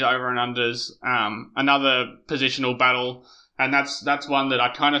into these over and unders, another positional battle, and that's one that I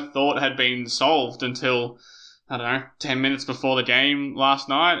kind of thought had been solved until, I don't know, 10 minutes before the game last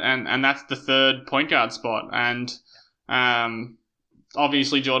night, and that's the third point guard spot. And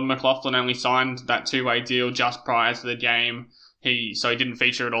obviously Jordan McLaughlin only signed that 2-way deal just prior to the game. So he didn't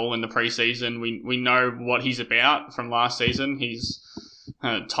feature at all in the preseason. We know what he's about from last season. He's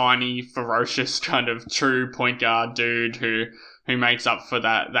a tiny, ferocious kind of true point guard dude who makes up for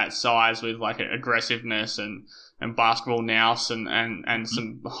that size with like aggressiveness and basketball nous and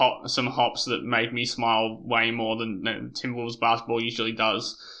some hops that make me smile way more than Timberwolves basketball usually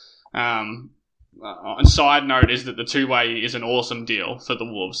does. A side note is that the 2-way is an awesome deal for the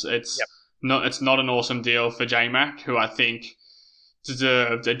Wolves. It's not an awesome deal for J-Mac, who I think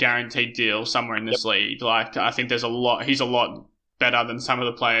deserved a guaranteed deal somewhere in this league. Like, I think he's a lot better than some of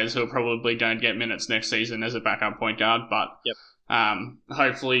the players who are probably going to get minutes next season as a backup point guard. But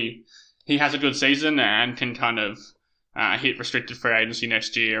hopefully he has a good season and can kind of hit restricted free agency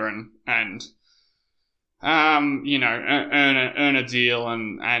next year and earn a deal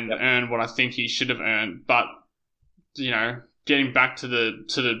and earn what I think he should have earned. But getting back to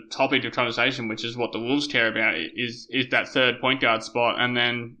the topic of conversation, which is what the Wolves care about, is that third point guard spot. And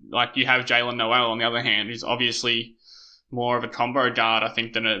then like you have Jalen Noel on the other hand, who's obviously more of a combo guard, I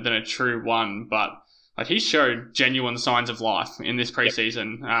think, than a true one. But like he showed genuine signs of life in this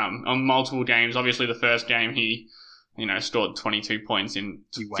preseason on multiple games. Obviously, the first game he scored 22 points in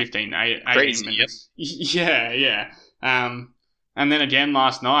 18 minutes. Yeah. And then again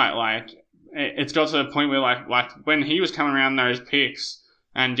last night, like it's got to the point where like when he was coming around those picks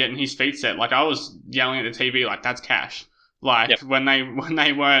and getting his feet set, like I was yelling at the TV like that's cash. Like when they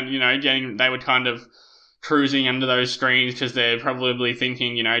weren't they were kind of cruising under those screens because they're probably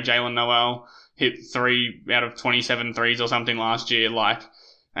thinking Jalen Noel hit 3 out of 27 threes or something last year, like.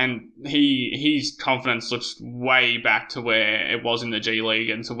 And his confidence looks way back to where it was in the G League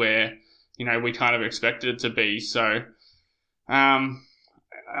and to where, we kind of expected it to be. So, I'm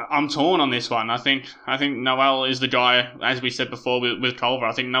torn on this one. I think Noel is the guy, as we said before with Culver.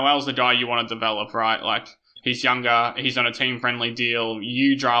 I think Noel's the guy you want to develop, right? Like, he's younger, he's on a team-friendly deal,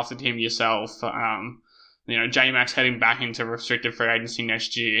 you drafted him yourself. J-Max heading back into restricted free agency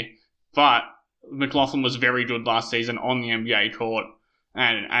next year. But McLaughlin was very good last season on the NBA court.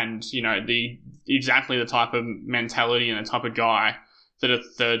 And exactly the type of mentality and the type of guy that a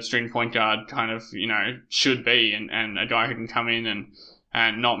third string point guard kind of, should be, and a guy who can come in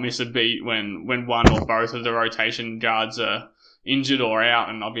and not miss a beat when one or both of the rotation guards are injured or out.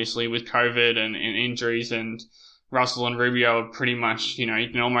 And obviously with COVID and injuries, and Russell and Rubio are pretty much, you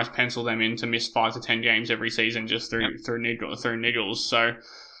can almost pencil them in to miss 5 to 10 games every season just through niggles. So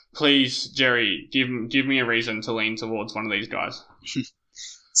please, Jerry, give me a reason to lean towards one of these guys.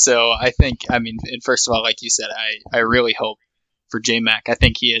 So I think, first of all, like you said, I really hope for J-Mac. I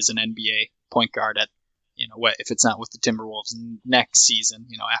think he is an NBA point guard at, if it's not with the Timberwolves next season,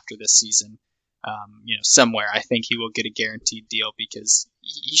 after this season, somewhere. I think he will get a guaranteed deal because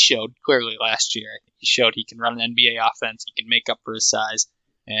he showed clearly last year. He showed he can run an NBA offense. He can make up for his size,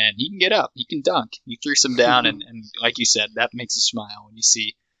 and he can get up. He can dunk. He threw some down, and like you said, that makes you smile when you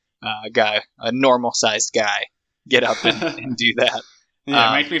see a normal-sized guy get up and do that.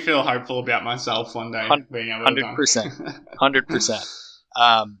 Yeah, it makes me feel hopeful about myself one day being able to dunk. 100%.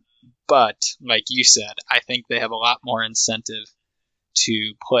 But, like you said, I think they have a lot more incentive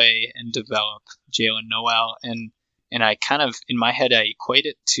to play and develop Jalen Noel. And I kind of, in my head, I equate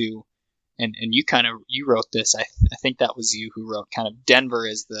it to, and you wrote this, I think that was you who wrote kind of Denver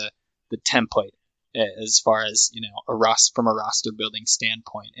is the template as far as, from a roster building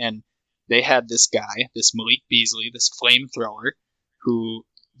standpoint. And they had this guy, this Malik Beasley, this flamethrower, who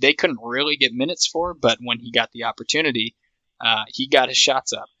they couldn't really get minutes for, but when he got the opportunity, he got his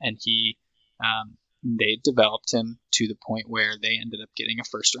shots up, and they developed him to the point where they ended up getting a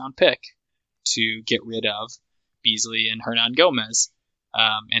first-round pick to get rid of Beasley and Hernan Gomez.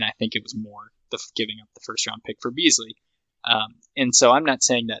 and I think it was more giving up the first round pick for Beasley. And so I'm not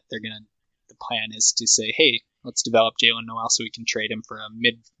saying that the plan is to say, hey, let's develop Jaylen Nowell so we can trade him for a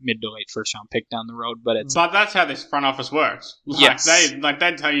mid to late first round pick down the road. But that's how this front office works. Yes.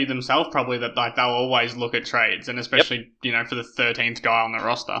 They'd tell you themselves probably that they'll always look at trades, and especially for the 13th guy on the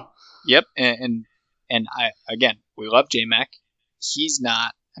roster. Yep, and we love J-Mac. He's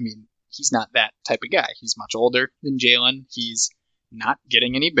not that type of guy. He's much older than Jaylen. He's not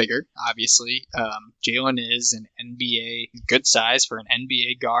getting any bigger, obviously. Jaylen is an NBA good size for an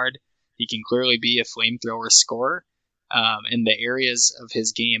NBA guard. He can clearly be a flamethrower scorer. And the areas of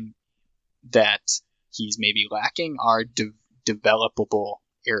his game that he's maybe lacking are developable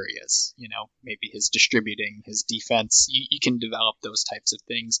areas. Maybe his distributing, his defense. You can develop those types of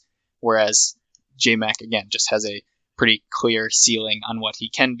things. Whereas J-Mac, again, just has a pretty clear ceiling on what he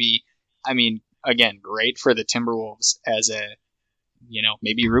can be. I mean, again, great for the Timberwolves as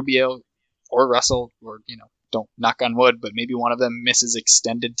maybe Rubio or Russell, or, don't knock on wood, but maybe one of them misses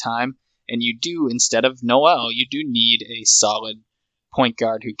extended time. And you do, instead of Noel, you do need a solid point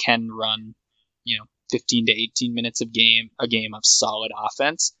guard who can run, 15 to 18 minutes a game of solid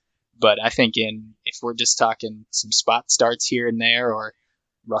offense. But I think if we're just talking some spot starts here and there, or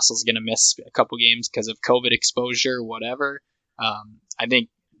Russell's going to miss a couple games because of COVID exposure, whatever, I think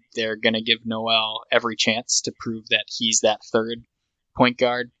they're going to give Noel every chance to prove that he's that third point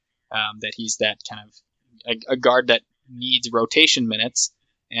guard, that he's that kind of a guard that needs rotation minutes.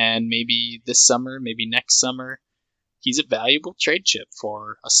 And maybe this summer, maybe next summer, he's a valuable trade chip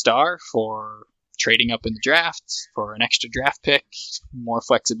for a star, for trading up in the draft, for an extra draft pick, more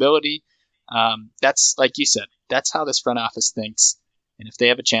flexibility. That's, like you said, that's how this front office thinks. And if they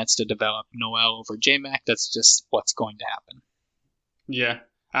have a chance to develop Noel over J-Mac, that's just what's going to happen. Yeah,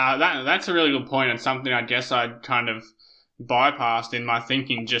 that's a really good point. It's something I guess I'd kind of bypassed in my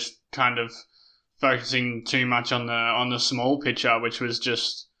thinking, just kind of focusing too much on the small picture, which was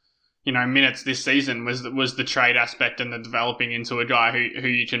just minutes this season was the trade aspect and the developing into a guy who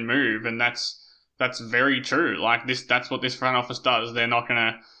you can move, and that's very true. Like that's what this front office does. They're not going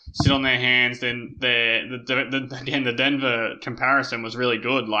to sit on their hands. Then the Denver comparison was really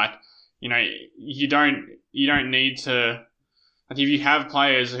good. Like you don't need to. Like if you have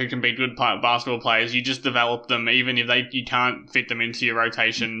players who can be good basketball players, you just develop them, even if you can't fit them into your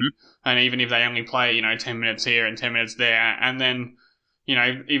rotation, and even if they only play 10 minutes here and 10 minutes there, and then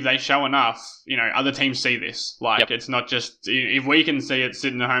if they show enough, other teams see this. Like It's not just if we can see it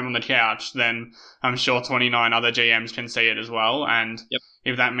sitting at home on the couch, then I'm sure 29 other GMs can see it as well. And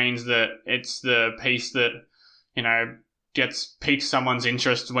if that means that it's the piece that piques someone's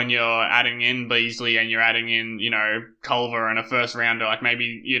interest when you're adding in Beasley and you're adding in, Culver and a first rounder, like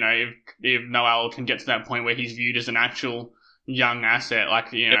maybe, if Noel can get to that point where he's viewed as an actual young asset,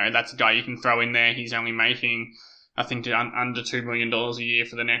 like, that's a guy you can throw in there. He's only making, I think, under $2 million a year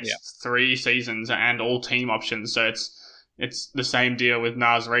for the next 3 seasons and all team options. So it's the same deal with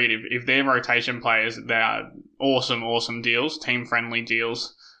Naz Reid. If they're rotation players, they are awesome deals, team-friendly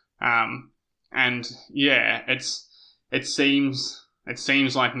deals. And yeah, it seems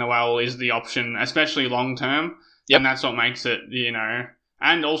like Noel is the option, especially long term, and that's what makes it,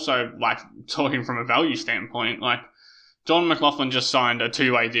 and also like talking from a value standpoint, like John McLaughlin just signed a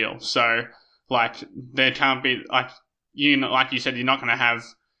 2-way deal, so like there can't be like you said, you're not going to have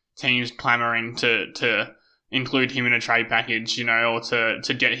teams clamoring to include him in a trade package, or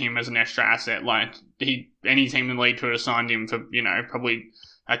to get him as an extra asset. Like any team in the league could have signed him for probably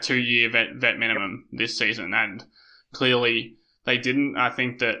a 2-year vet minimum this season, and clearly they didn't. I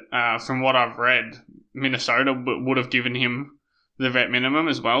think that from what I've read, Minnesota would have given him the vet minimum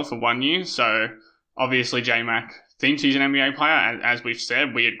as well for 1 year. So obviously J-Mac thinks he's an NBA player. As we've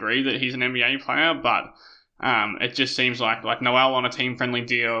said, we agree that he's an NBA player, but it just seems like Noel on a team-friendly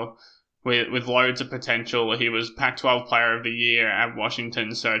deal with loads of potential. He was Pac-12 Player of the Year at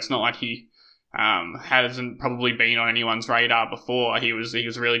Washington, so it's not like he hasn't probably been on anyone's radar before. He was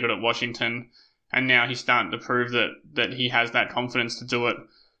really good at Washington. And now he's starting to prove that he has that confidence to do it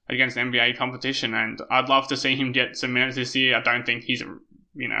against NBA competition. And I'd love to see him get some minutes this year. I don't think he's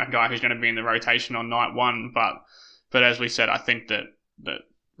a guy who's going to be in the rotation on night one. But as we said, I think that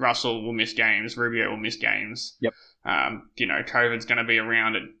Russell will miss games. Rubio will miss games. Yep. COVID's going to be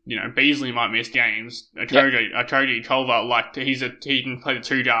around. Beasley might miss games. Cody Culver, like he can play the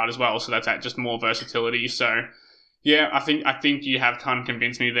 2 guard as well. So that's just more versatility. So. Yeah, I think you have kind of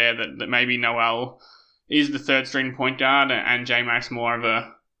convinced me there that maybe Noel is the third string point guard and J-Mac's more of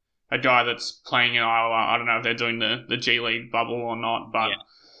a guy that's playing in Iowa. I don't know if they're doing the G League bubble or not, but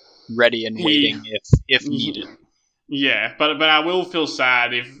ready and waiting if needed. Yeah, but I will feel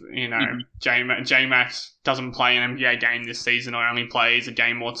sad if, J-Max doesn't play an NBA game this season or only plays a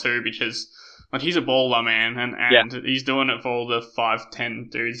game or two because, like, he's a baller, man, and he's doing it for all the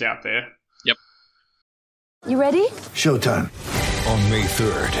 5'10" dudes out there. Yep. You ready? Showtime. On May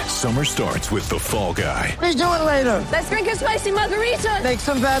 3rd, summer starts with The Fall Guy. Let's do it later. Let's drink a spicy margarita. Make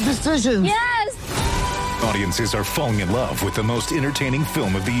some bad decisions. Yes! Audiences are falling in love with the most entertaining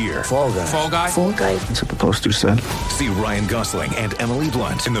film of the year. Fall Guy. Fall Guy? Fall guy. That's what the poster said. See Ryan Gosling and Emily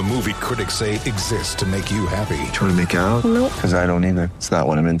Blunt in the movie critics say exists to make you happy. Trying to make it out? Nope. Because I don't either. It's not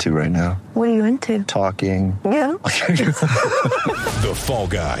what I'm into right now. What are you into? Talking. Yeah. The Fall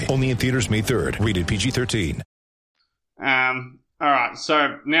Guy. Only in theaters May 3rd. Rated PG-13. All right.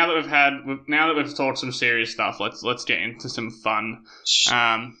 So now that we've talked some serious stuff, let's get into some fun.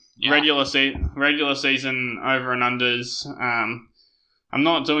 Regular season over and unders. I'm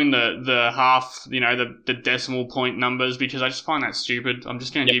not doing the half, the decimal point numbers because I just find that stupid. I'm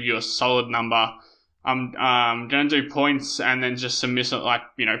just going to give you a solid number. I'm going to do points and then just some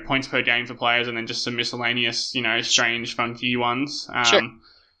points per game for players and then just some miscellaneous, strange, funky ones. Sure.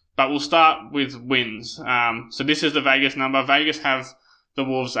 But we'll start with wins. So this is the Vegas number. Vegas have the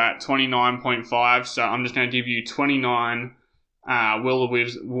Wolves at 29.5. So I'm just going to give you 29. Will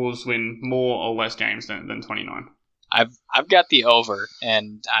the Wolves win more or less games than 29? I've got the over,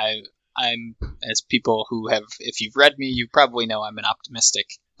 and I'm as people who have, if you've read me, you probably know I'm an optimistic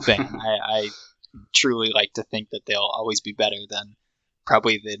fan. I truly like to think that they'll always be better than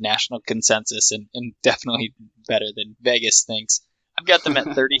probably the national consensus, and definitely better than Vegas thinks. I've got them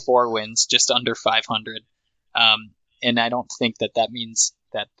at 34 wins, just under 500, and I don't think that means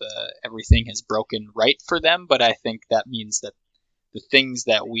that everything has broken right for them, but I think that means that the things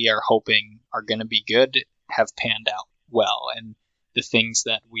that we are hoping are going to be good have panned out well, and the things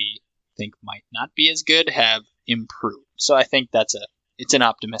that we think might not be as good have improved. So I think it's an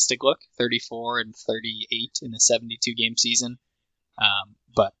optimistic look, 34 and 38 in a 72-game season.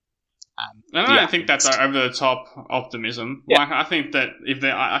 But I don't think that's over the top optimism. Yeah. Like, I think that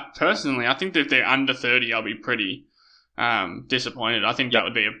I think that if they're under 30, I'll be pretty disappointed. I think that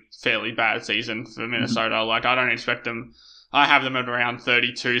would be a fairly bad season for Minnesota. Mm-hmm. Like, I don't expect them. I have them at around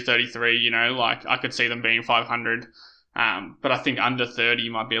 32, 33, like I could see them being 500. But I think under 30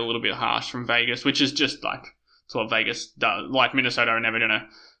 might be a little bit harsh from Vegas, which is just like, it's what Vegas does. Like, Minnesota are never going to,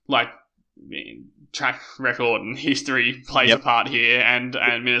 track record and history plays a part here, and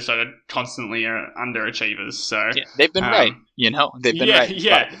Minnesota constantly are underachievers. So yeah, they've been right, they've been right.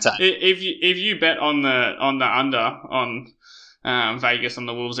 Yeah, the time. If you bet on the under on Vegas on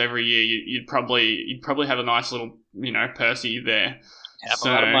the Wolves every year, you'd probably have a nice little Percy there. Have a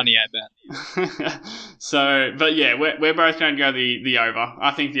lot of money, I bet. So, but yeah, we're both going to go the over.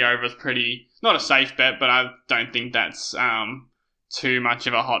 I think the over is not a safe bet, but I don't think that's too much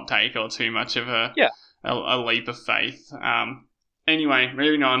of a hot take or too much of a leap of faith. Anyway,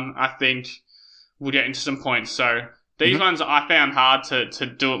 moving on, I think we'll get into some points. So these ones I found hard to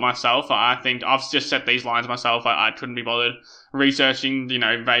do it myself. I think I've just set these lines myself. I couldn't be bothered researching,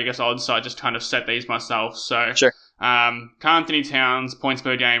 Vegas odds, so I just kind of set these myself. So, sure. Karl Anthony Towns, points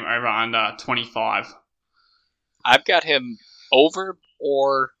per game, over under 25. I've got him over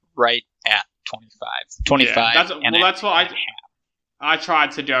or right at 25. 25. Yeah, that's what I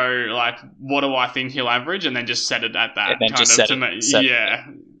tried to go, what do I think he'll average, and then just set it at that. And then kind just of set to it, me. set Yeah.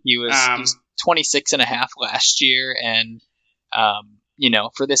 He was 26.5 last year, and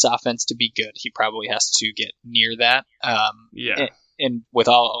for this offense to be good, he probably has to get near that. And with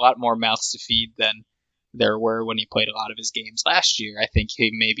a lot more mouths to feed than there were when he played a lot of his games last year, I think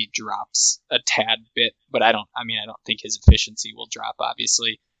he maybe drops a tad bit, but I don't think his efficiency will drop,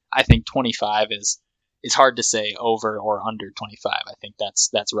 obviously. I think 25 is hard to say over or under 25. I think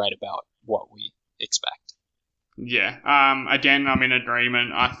that's right about what we expect. Yeah. Again, I'm in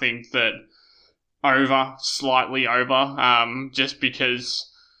agreement. I think that slightly over, just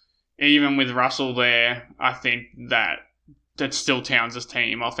because even with Russell there, I think that's still Towns'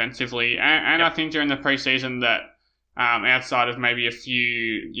 team offensively. And I think during the preseason that outside of maybe a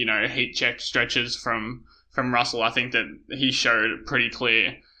few, heat check stretches from Russell, I think that he showed a pretty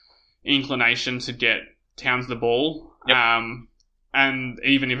clear inclination to get Towns the ball. Yep. And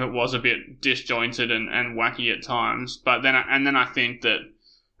even if it was a bit disjointed and wacky at times. But then I think that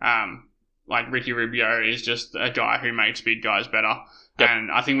Ricky Rubio is just a guy who makes big guys better. Yep.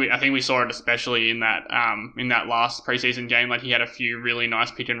 And I think we saw it especially in that last preseason game. Like, he had a few really nice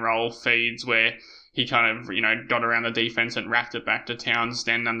pick and roll feeds where he kind of got around the defense and racked it back to Towns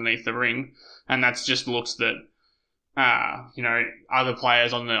standing underneath the ring, and that's just looks that other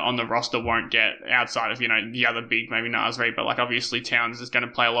players on the roster won't get outside of, the other big, maybe Nasri, but like obviously Towns is going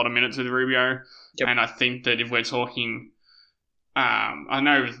to play a lot of minutes with Rubio. Yep. And I think that if we're talking, I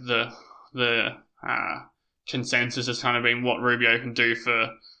know the consensus has kind of been what Rubio can do for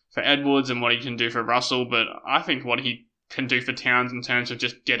Edwards and what he can do for Russell, but I think what he can do for Towns in terms of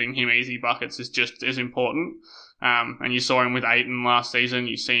just getting him easy buckets is just as important. And you saw him with Ayton last season.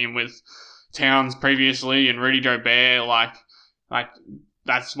 You see him with Towns previously and Rudy Gobert. Like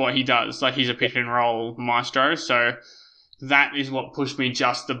that's what he does. Like he's a pick and roll maestro. So that is what pushed me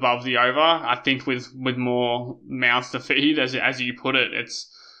just above the over. I think with more mouths to feed, as you put it,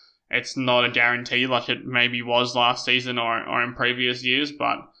 it's not a guarantee like it maybe was last season or in previous years.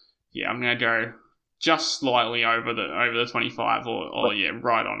 But yeah, I'm gonna go just slightly over the 25 or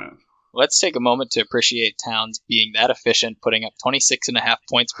right on it. Let's take a moment to appreciate Towns being that efficient, putting up 26.5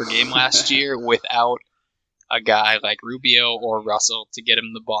 points per game last year without a guy like Rubio or Russell to get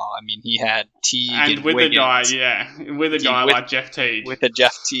him the ball. I mean, he had Teague and with Wiggins. With a guy like Jeff Teague. With a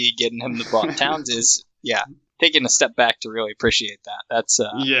Jeff Teague getting him the ball. Towns is, taking a step back to really appreciate that.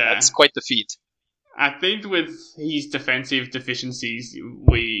 That's quite the feat. I think with his defensive deficiencies,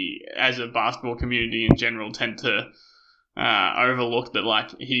 we, as a basketball community in general, tend to overlook that,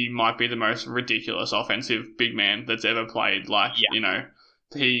 like, he might be the most ridiculous offensive big man that's ever played. Like,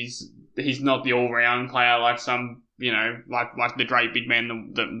 he's not the all-round player like some, like the great big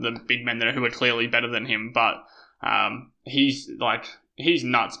men, the big men who are clearly better than him. But he's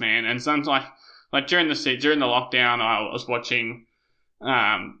nuts, man. And sometimes, like during the lockdown, I was watching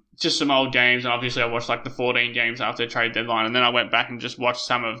just some old games, and obviously I watched like the 14 games after the trade deadline, and then I went back and just watched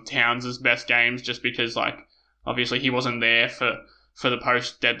some of Towns' best games, just because like obviously he wasn't there for the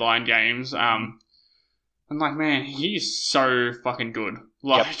post deadline games. I'm like, man, he's so fucking good.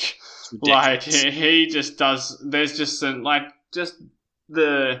 Like, he just does. There's just some just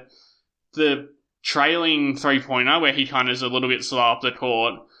the trailing 3-pointer where he kind of is a little bit slow up the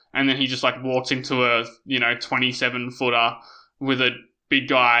court, and then he just like walks into a 27-footer with a big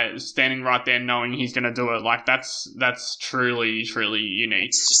guy standing right there knowing he's going to do it. Like, that's truly, truly unique.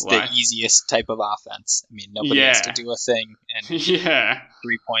 It's just the easiest type of offense. I mean, nobody has to do a thing, and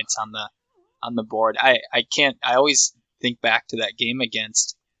 3 points on the board. I always think back to that game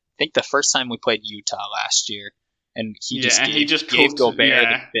against, I think the first time we played Utah last year, and he just gave Gobert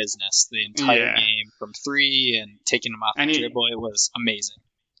the business the entire game from three and taking him off the dribble. It was amazing.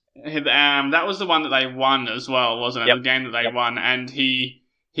 That was the one that they won as well, wasn't it? Yep. The game that they won, and he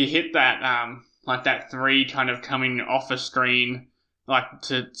hit that that three kind of coming off a screen, like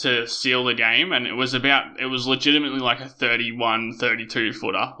to seal the game, and it was legitimately like a 31-32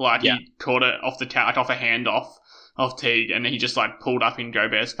 footer. Like he caught it off off a handoff of Teague, and he just like pulled up in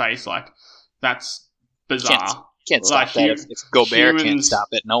Gobert's face. Like, that's bizarre. Can't stop that. If Gobert can't stop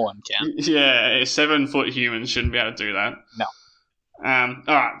it, no one can. Yeah, 7-foot humans shouldn't be able to do that. No. All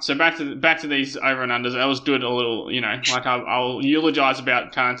right, so back to these over and unders. I was good a little, like I'll eulogize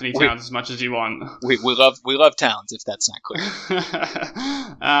about Karl Anthony Towns as much as you want. We love Towns, if that's not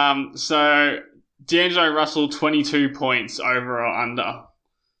clear. So D'Angelo Russell, 22 points over or under.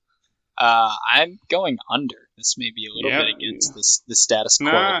 I'm going under. This may be a little bit against the status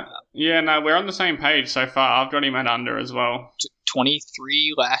quo. No, we're on the same page so far. I've got him at under as well.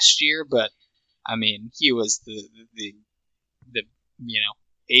 23 last year, but I mean, he was the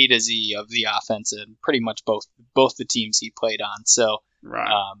A to Z of the offense and pretty much both the teams he played on. So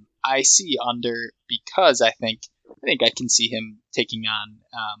I see under because I think I can see him taking on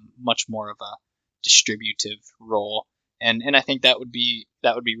much more of a distributive role. And I think that would be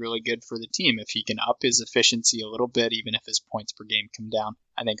really good for the team if he can up his efficiency a little bit, even if his points per game come down.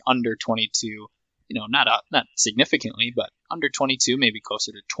 I think under 22, not significantly, but under 22, maybe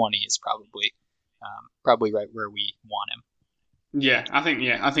closer to 20 is probably right where we want him. Yeah, I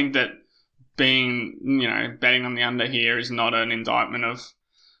think that being, betting on the under here is not an indictment of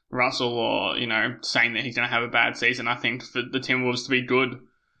Russell or, saying that he's going to have a bad season. I think for the Timberwolves to be good,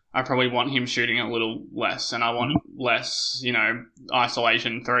 I probably want him shooting a little less, and I want less,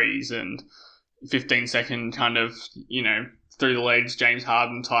 isolation threes and 15-second kind of, through the legs James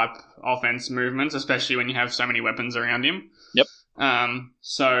Harden type offense movements, especially when you have so many weapons around him. Yep.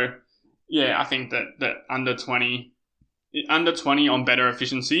 So yeah, I think that under 20 on better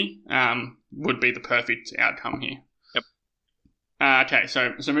efficiency would be the perfect outcome here. Yep. Okay,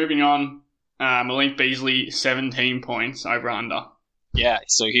 so moving on, Malik Beasley, 17 points over under. Yeah,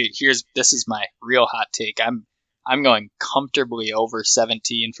 so this is my real hot take. I'm going comfortably over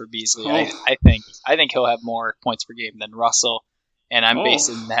 17 for Beasley. I think he'll have more points per game than Russell, and I'm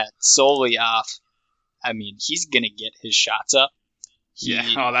basing that solely off I mean, he's going to get his shots up.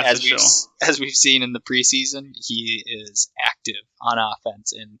 That's for sure. As we've seen in the preseason, he is active on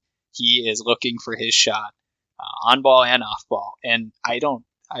offense, and he is looking for his shot on ball and off ball. And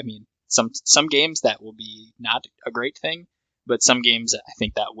some games that will be not a great thing, but some games I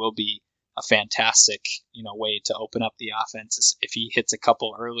think that will be a fantastic, way to open up the offense if he hits a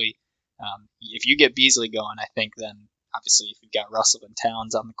couple early. If you get Beasley going, I think then obviously if you've got Russell and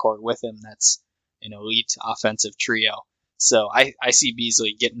Towns on the court with him, that's an elite offensive trio. So I see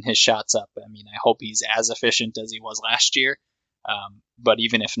Beasley getting his shots up. I mean, I hope he's as efficient as he was last year. But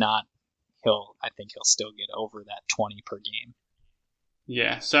even if not, I think he'll still get over that 20 per game.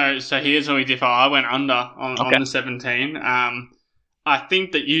 Yeah. So here's where we differ. I went under on the 17. I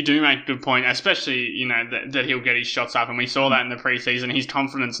think that you do make a good point, especially, that he'll get his shots up. And we saw that in the preseason. His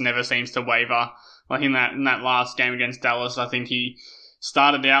confidence never seems to waver. Like in that last game against Dallas, I think he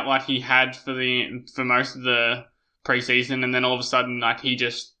started out like he had for most of the preseason, and then all of a sudden, like he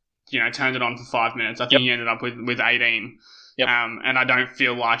just, turned it on for 5 minutes. I think he ended up with 18. Yep. And I don't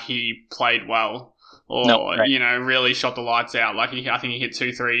feel like he played well or, really shot the lights out. Like I think he hit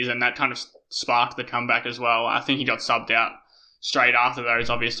 2 threes, and that kind of sparked the comeback as well. I think he got subbed out straight after those,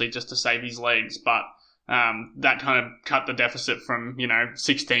 obviously, just to save his legs. But that kind of cut the deficit from,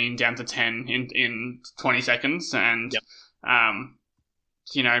 16 down to 10 in 20 seconds. And,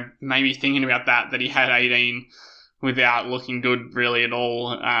 maybe thinking about that he had 18 without looking good really at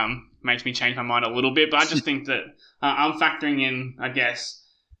all makes me change my mind a little bit. But I just think that I'm factoring in, I guess,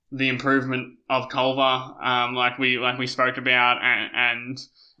 the improvement of Culver, like we spoke about, and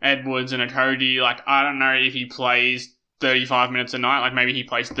Edwards and Okodi. Like, I don't know if he plays 35 minutes a night. Like, maybe he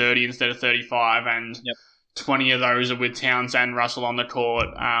plays 30 instead of 35, and 20 of those are with Towns and Russell on the court.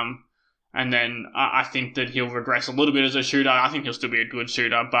 And then I think that he'll regress a little bit as a shooter. I think he'll still be a good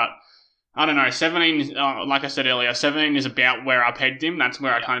shooter, but I don't know. 17, like I said earlier, 17 is about where I pegged him. That's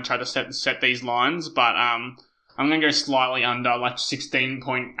where I kind of tried to set these lines, but I'm going to go slightly under, like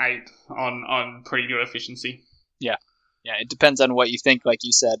 16.8 on pretty good efficiency. Yeah, it depends on what you think, like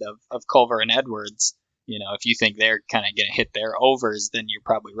you said, of Culver and Edwards. If you think they're kind of going to hit their overs, then you're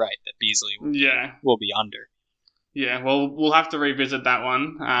probably right that Beasley will be under. Yeah, well, we'll have to revisit that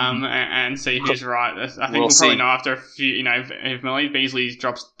one and see who's right. I think we'll probably know after a few. If Malik Beasley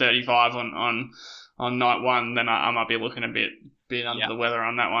drops 35 on night one, then I might be looking a bit under the weather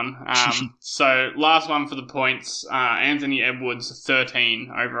on that one. So last one for the points: Anthony Edwards 13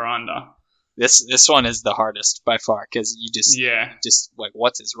 over or under. This one is the hardest by far because you just like,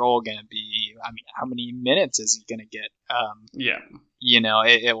 what's his role going to be? I mean, how many minutes is he going to get?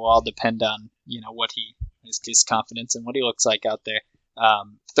 It will all depend on what his confidence and what he looks like out there.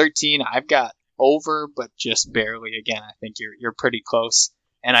 13, I've got over, but just barely. Again, I think you're pretty close,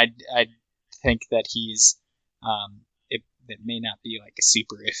 and I think that he's it may not be like a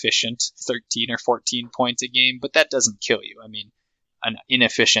super efficient 13 or 14 points a game, but that doesn't kill you. I mean, an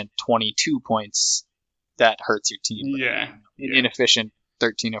inefficient 22 points, that hurts your team. Inefficient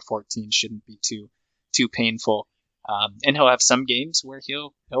 13 or 14 shouldn't be too painful. And he'll have some games where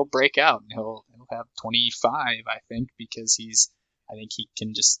he'll break out and he'll have 25, I think, because he just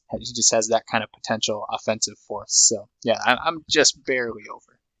has that kind of potential offensive force. So yeah, I'm just barely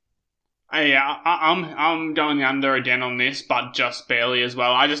over. Yeah, I'm going under again on this, but just barely as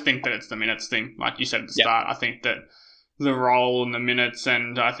well. I just think that it's the minutes thing, like you said at the start. I think that the role and the minutes,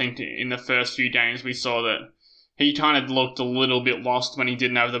 and I think in the first few games we saw that he kind of looked a little bit lost when he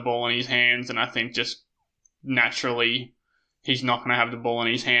didn't have the ball in his hands, and I think just naturally he's not going to have the ball in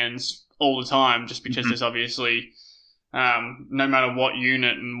his hands all the time, just because there's obviously no matter what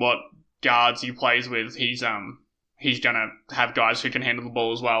unit and what guards he plays with, he's going to have guys who can handle the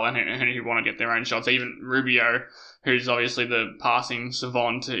ball as well and who want to get their own shots. Even Rubio, who's obviously the passing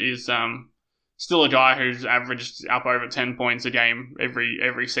savant, is still a guy who's averaged up over 10 points a game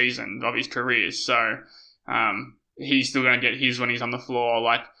every season of his career. So he's still going to get his when he's on the floor.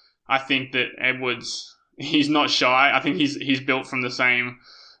 Like, I think that Edwards, he's not shy. I think he's built from the same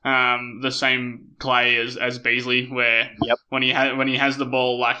play as Beasley, where when he has the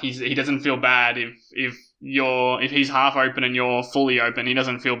ball, like he doesn't feel bad if he's half open and you're fully open. He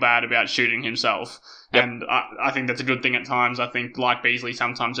doesn't feel bad about shooting himself. And I think that's a good thing at times. I think, like Beasley,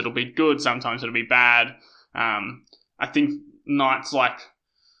 sometimes it'll be good, sometimes it'll be bad. I think nights like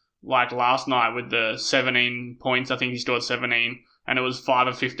last night with the 17 points, I think he scored 17, and it was 5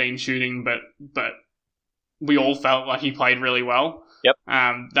 of 15 shooting, but we all felt like he played really well.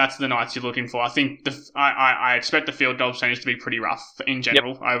 That's the nights you're looking for. I think I expect the field goal percentage to be pretty rough in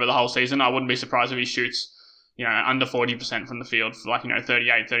general over the whole season. I wouldn't be surprised if he shoots, under 40% from the field, for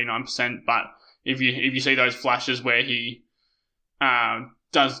 38, 39%. But if you see those flashes where he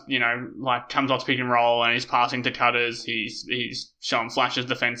does, like comes off pick and roll and he's passing to cutters, he's showing flashes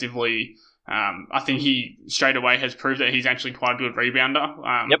defensively. I think he straight away has proved that he's actually quite a good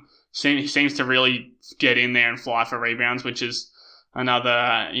rebounder. He seems to really get in there and fly for rebounds, which is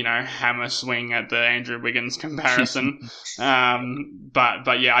another, hammer swing at the Andrew Wiggins comparison.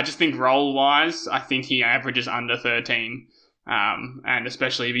 But yeah, I just think role-wise, I think he averages under 13. And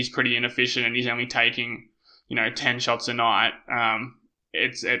especially if he's pretty inefficient and he's only taking, 10 shots a night,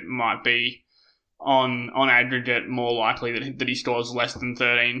 it might be on aggregate more likely that he scores less than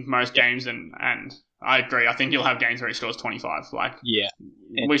 13 most games. And I agree. I think he'll have games where he scores 25.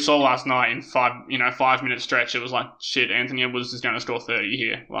 We saw last night in 5-minute stretch, it was like, shit, Anthony Edwards is going to score 30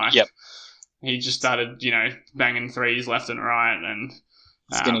 here. He just started, banging threes left and right, and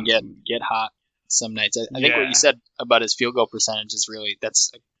he's going to get hot some nights. I think what you said about his field goal percentage is really,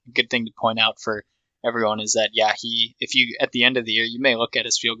 that's a good thing to point out for everyone, is that, if you, at the end of the year, you may look at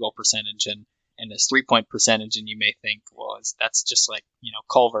his field goal percentage and his 3-point percentage, and you may think, well, that's just like,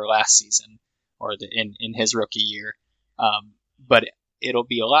 Culver last season or in his rookie year. But it'll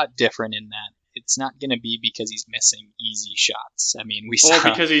be a lot different in that it's not going to be because he's missing easy shots. I mean, or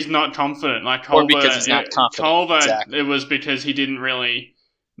because he's not confident, like Culver. Or because he's not confident. Culver, exactly. It was because he didn't really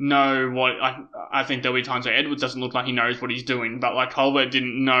know what. I think there'll be times where Edwards doesn't look like he knows what he's doing, but like Culver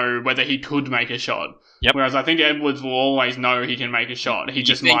didn't know whether he could make a shot. Yep. Whereas I think Edwards will always know he can make a shot. He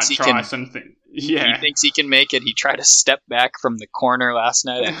just might try something. Yeah. He thinks he can make it. He tried to step back from the corner last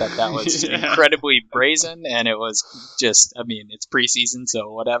night. I thought that was incredibly brazen, and it was just, it's preseason,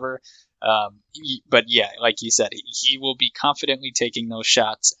 so whatever. But yeah, like you said, he will be confidently taking those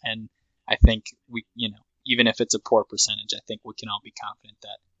shots, and I think we, even if it's a poor percentage, I think we can all be confident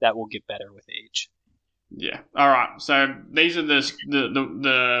that will get better with age. Yeah. All right. So these are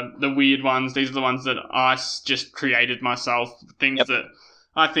the weird ones. These are the ones that I just created myself. Things that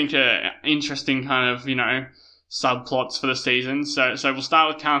I think are interesting kind of, subplots for the season. So we'll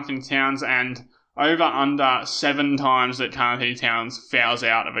start with Karl Anthony Towns, and over under 7 times that Karl Anthony Towns fouls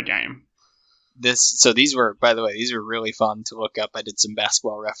out of a game. These were really fun to look up. I did some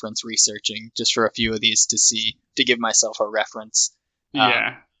Basketball Reference researching just for a few of these to give myself a reference.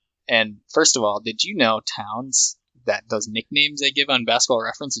 And first of all, did you know Towns, that those nicknames they give on Basketball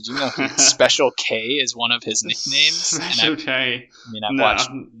Reference, did you know Special K is one of his nicknames? Special K. I've watched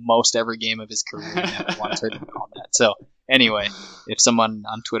most every game of his career and never once heard him call that. So anyway, if someone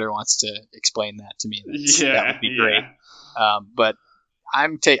on Twitter wants to explain that to me, that would be great. But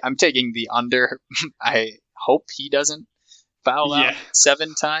I'm taking the under. I hope he doesn't foul out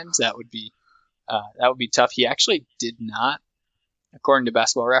 7 times. That would be tough. He actually did not, according to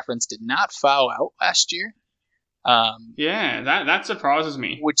Basketball Reference, did not foul out last year. That surprises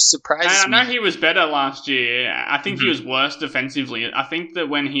me. Which surprises me. I know he was better last year. I think he was worse defensively. I think that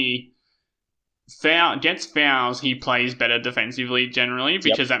when he gets fouls, he plays better defensively generally,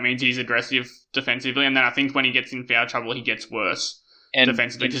 because that means he's aggressive defensively. And then I think when he gets in foul trouble, he gets worse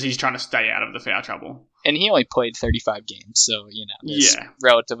defensively because he's trying to stay out of the foul trouble. And he only played 35 games, so, there's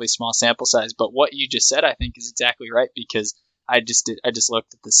relatively small sample size. But what you just said, I think, is exactly right, because I just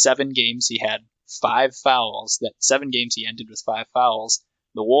looked at the 7 games he had 5 fouls. That 7 games he ended with 5 fouls.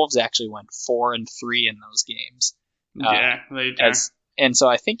 The Wolves actually went 4-3 in those games. They do. And so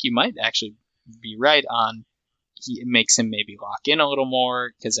I think you might actually be right on. It makes him maybe lock in a little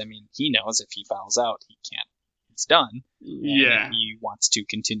more, because he knows if he fouls out, he can't. It's done. And if he wants to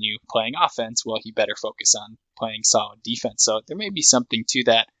continue playing offense, well, he better focus on playing solid defense. So there may be something to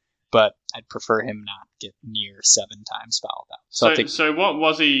that, but I'd prefer him not get near 7 times fouled out. So what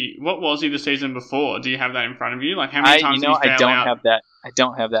was he the season before? Do you have that in front of you? Like how many times did he foul out? I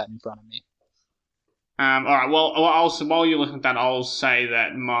don't have that in front of me. All right. Well, while you're looking at that, I'll say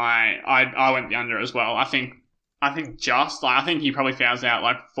that I went the under as well. I think he probably fouls out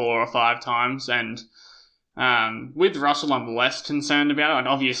like 4 or 5 times, and with Russell, I'm less concerned about it. And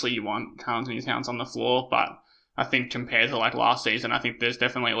obviously, you want Karl Anthony Towns on the floor, but I think compared to like last season, I think there's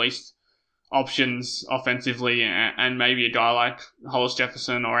definitely at least options offensively, and maybe a guy like Hollis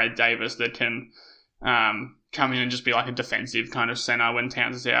Jefferson or Ed Davis that can come in and just be like a defensive kind of center when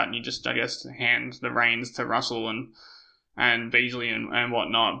Towns is out, and you just, I guess, hand the reins to Russell and Beasley and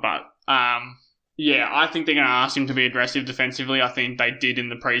whatnot. But I think they're going to ask him to be aggressive defensively. I think they did in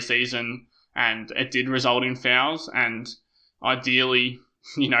the preseason, and it did result in fouls. And ideally,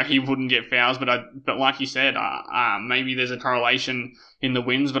 he wouldn't get fouls. But like you said, maybe there's a correlation in the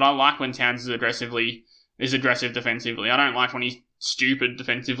wins. But I like when Towns is aggressive defensively. I don't like when he's stupid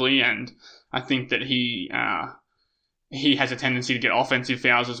defensively. And I think that he he has a tendency to get offensive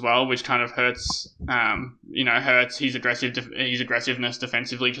fouls as well, which kind of hurts his aggressiveness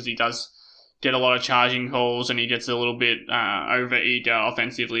defensively, because he does get a lot of charging calls, and he gets a little bit over eager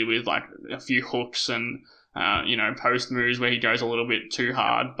offensively with like a few hooks and post moves where he goes a little bit too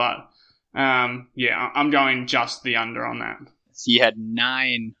hard. But I'm going just the under on that. He had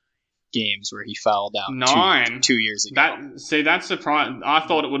 9 games where he fouled out 9 two years ago. That's surprising. I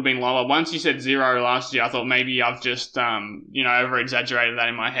thought it would have been lower. Once you said 0 last year, I thought maybe I've just over exaggerated that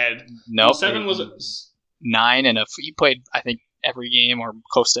in my head. No, well, 7 was it? 9, and he played, I think, every game or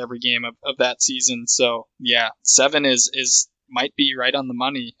close to every game of that season. So yeah, 7 is might be right on the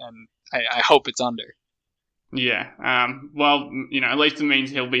money, and I hope it's under. Yeah. At least it means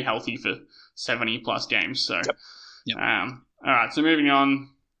he'll be healthy for 70 plus games. So. Yep. All right. So moving on.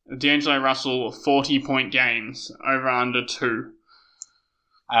 D'Angelo Russell, 40-point games, over under 2.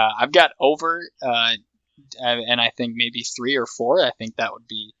 I've got over, and I think maybe 3 or 4. I think that would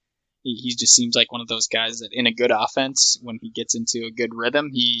be. He just seems like one of those guys that in a good offense, when he gets into a good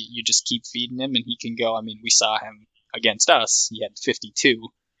rhythm, you just keep feeding him and he can go. I mean, we saw him against us. He had 52,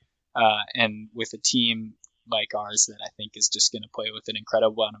 and with a team like ours that I think is just going to play with an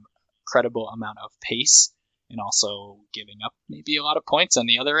incredible amount of pace, and also giving up maybe a lot of points on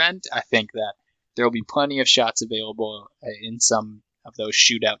the other end, I think that there will be plenty of shots available in some of those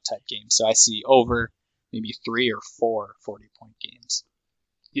shootout type games. So I see over maybe 3 or 4 40-point games.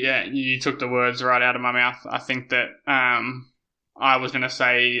 Yeah, you took the words right out of my mouth. I think that I was going to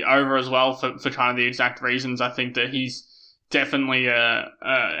say over as well for kind of the exact reasons. I think that he's definitely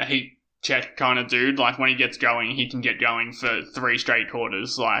a heat check kind of dude. Like, when he gets going, he can get going for 3 straight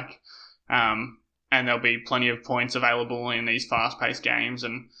quarters. And there'll be plenty of points available in these fast-paced games.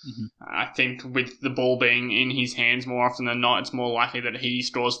 And I think with the ball being in his hands more often than not, it's more likely that he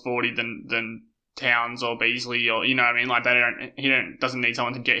scores 40 than Towns or Beasley, or Like, he doesn't need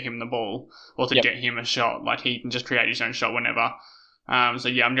someone to get him the ball or to get him a shot. Like, he can just create his own shot whenever. I'm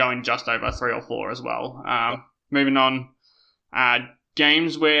going just over 3 or 4 as well. Moving on,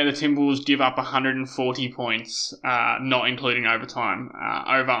 games where the Timberwolves give up 140 points, not including overtime,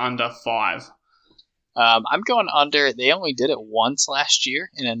 over under 5. I'm going under. They only did it once last year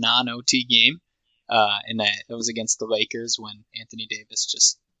in a non-OT game, and it was against the Lakers when Anthony Davis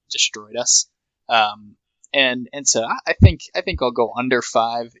just destroyed us. And so I think I'll go under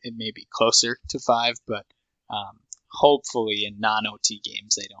 5. It may be closer to 5, but hopefully in non-OT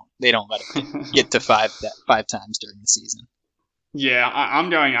games they don't let it get to 5 times during the season. Yeah, I'm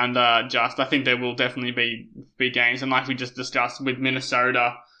going under. I think there will definitely be games, and like we just discussed with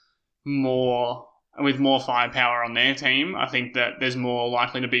Minnesota, with more firepower on their team, I think that there's more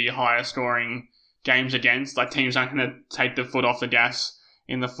likely to be higher scoring games against. Like, teams aren't going to take the foot off the gas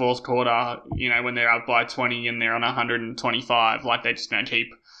in the fourth quarter, when they're up by 20 and they're on 125. Like, they're just going to keep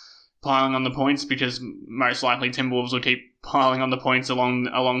piling on the points, because most likely Timberwolves will keep piling on the points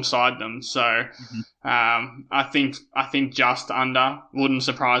alongside them. So I think just under. Wouldn't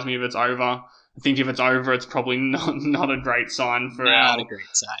surprise me if it's over. I think if it's over, it's probably not a great sign for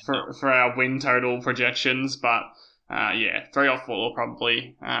our win total projections. But 3 or 4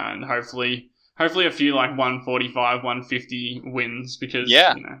 probably, and hopefully a few like 145, 150 wins, because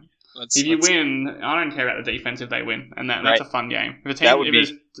if you win, I don't care about the defense if they win, and that's a fun game. That would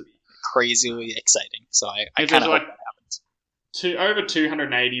be crazily exciting. So I kind of hope that happens. Over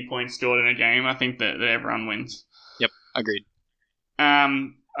 280 points scored in a game, I think that everyone wins. Yep, agreed.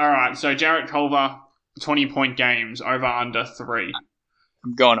 All right, so Jarrett Culver, 20-point games, over under 3.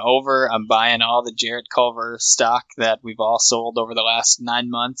 I'm going over. I'm buying all the Jarrett Culver stock that we've all sold over the last 9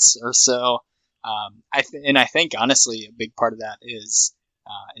 months or so. I think honestly a big part of that is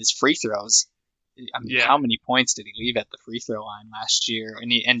free throws. How many points did he leave at the free throw line last year?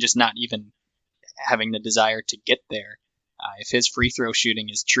 And just not even having the desire to get there. If his free throw shooting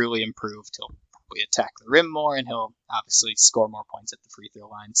is truly improved, he'll probably attack the rim more, and he'll obviously score more points at the free throw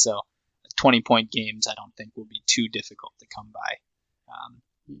line. So 20-point games I don't think will be too difficult to come by.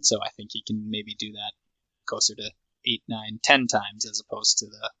 So I think he can maybe do that closer to 8, 9, 10 times as opposed to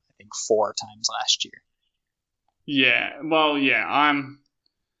the, I think, 4 times last year. Yeah, well, yeah,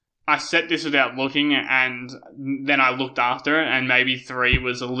 I set this without looking, and then I looked after it, and maybe 3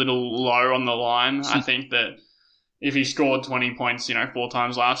 was a little low on the line. I think that if he scored 20 points, 4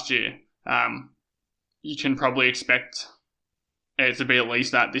 times last year, you can probably expect it to be at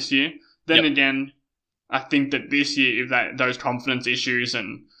least that this year. Then again, I think that this year, if those confidence issues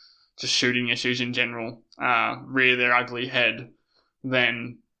and just shooting issues in general rear their ugly head,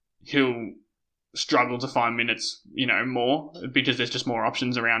 then he'll struggle to find minutes, more, because there's just more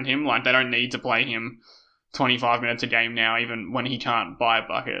options around him. Like, they don't need to play him 25 minutes a game now, even when he can't buy a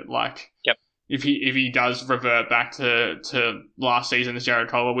bucket. Like, Yep. if he does revert back to last season as Jared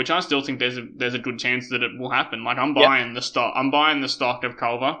Culver, which I still think there's a good chance that it will happen. Like, I'm buying the stock. I'm buying the stock of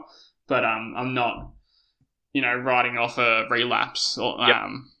Culver, but I'm not, writing off a relapse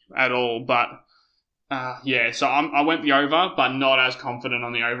at all. But so I went the over, but not as confident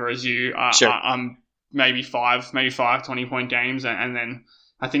on the over as you. Sure. I'm maybe five 20-point games, and then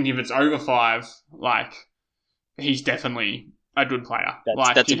I think if it's over 5, like, he's definitely a good player.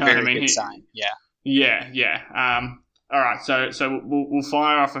 That's a very good sign. Yeah. Yeah. All right. So we'll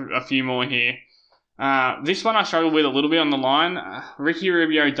fire off a few more here. This one I struggled with a little bit on the line. Ricky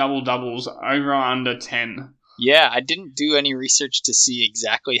Rubio doubles over or under 10. Yeah, I didn't do any research to see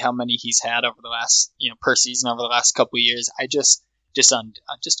exactly how many he's had over the last, per season over the last couple of years. I just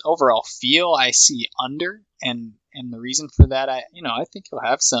overall feel I see under, and the reason for that, I think he'll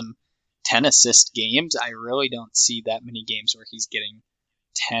have some 10 assist games. I really don't see that many games where he's getting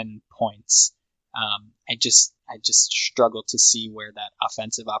 10 points. I just struggle to see where that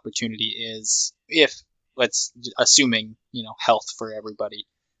offensive opportunity is, if assuming health for everybody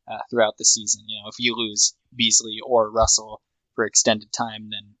throughout the season. If you lose Beasley or Russell for extended time,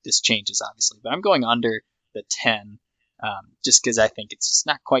 then this changes obviously. But I'm going under the 10, just because I think it's just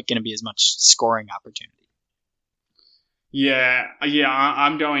not quite going to be as much scoring opportunity. Yeah,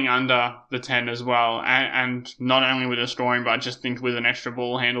 I'm going under the 10 as well, and not only with the scoring, but I just think with an extra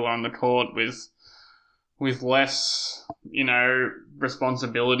ball handler on the court, with less,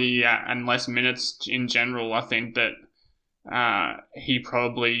 responsibility and less minutes in general, I think that he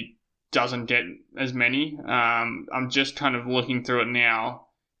probably doesn't get as many. I'm just kind of looking through it now.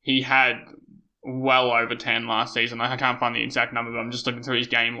 He had well over 10 last season. Like, I can't find the exact number, but I'm just looking through his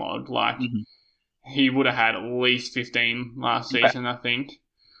game log. Like, he would have had at least 15 last season, I think.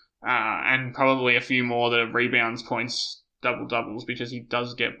 And probably a few more that are rebounds, points, doubles, because he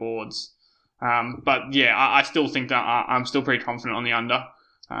does get boards. But yeah, I still think that I'm still pretty confident on the under.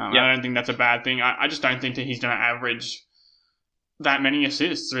 I don't think that's a bad thing. I just don't think that he's going to average that many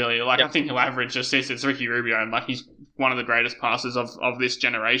assists, really. Like, I think he'll average assists. It's Ricky Rubio, and like, he's one of the greatest passers of this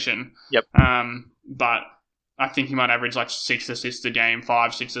generation. Yep. But I think he might average like 6 assists a game,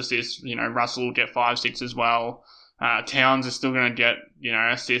 5-6 assists. Russell will get 5-6 as well. Towns is still going to get,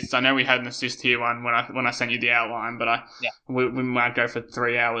 assists. I know we had an assist here when I sent you the outline, but we might go for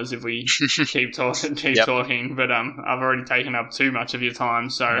 3 hours if we keep talking. But I've already taken up too much of your time.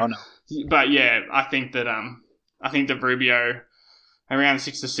 So, But yeah, I think that Rubio around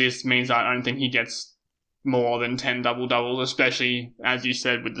 6 assists means I don't think he gets more than 10 double-doubles, especially, as you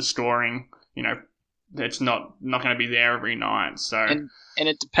said, with the scoring. It's not going to be there every night. So and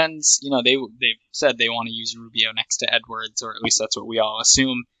it depends. They've said they want to use Rubio next to Edwards, or at least that's what we all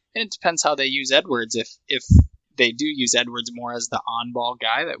assume. And it depends how they use Edwards. If they do use Edwards more as the on-ball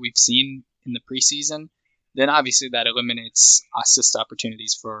guy that we've seen in the preseason, then obviously that eliminates assist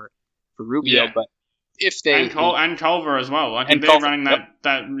opportunities for Rubio. Yeah. But if they and Culver as well, like, if they're running that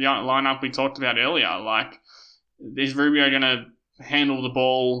lineup we talked about earlier, like, is Rubio going to handle the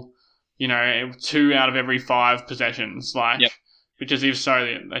ball, 2 out of every 5 possessions? Like, because if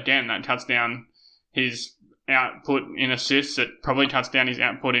so, again, that cuts down his output in assists. It probably cuts down his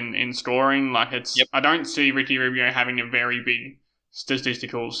output in scoring. Like, I don't see Ricky Rubio having a very big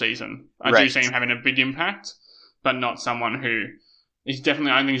statistical season. I do see him having a big impact, but not someone who is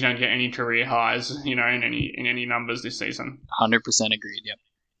definitely, I don't think he's going to get any career highs, in any numbers this season. 100% agreed. Yep.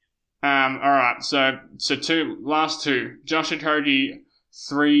 All right. So last two. Josh Okogie,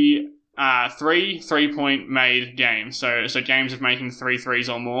 3 3-point made games. So games of making 3 threes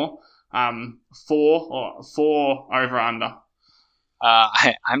or more. 4 over under.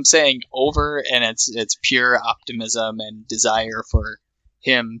 I'm saying over, and it's pure optimism and desire for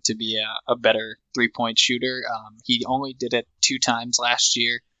him to be a better 3-point shooter. He only did it 2 times last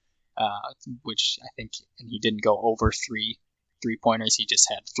year, which I think, and he didn't go over 3 3-pointers. He just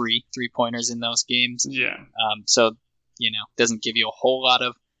had 3 3-pointers in those games. Yeah. So doesn't give you a whole lot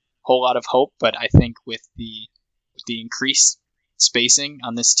of hope, but I think with the increased spacing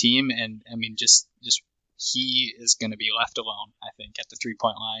on this team, and I mean just he is going to be left alone, I think, at the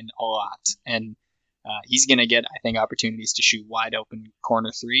 3-point line a lot, and he's going to get, I think, opportunities to shoot wide open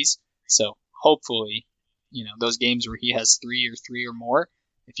corner threes. So hopefully, those games where he has 3 or more,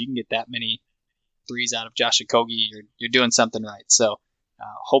 if you can get that many threes out of Josh Okogie, you're doing something right. So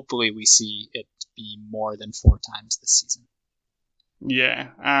hopefully we see it be more than 4 times this season. Yeah,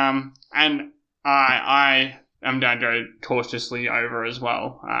 and I am going to go cautiously over as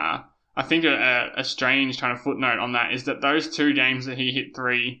well. I think a strange kind of footnote on that is that those 2 games that he hit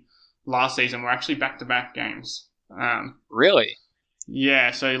 3 last season were actually back-to-back games. Really?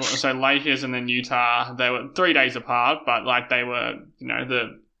 Yeah, so Lakers and then Utah, they were 3 days apart, but like they were,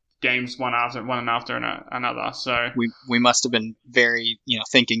 the games one after another. So we must have been very,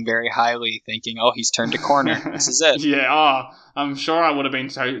 thinking very highly, thinking, oh, he's turned a corner. This is it. Yeah. I'm sure I would have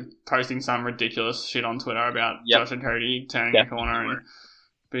been posting some ridiculous shit on Twitter about Josh and Cody turning a corner and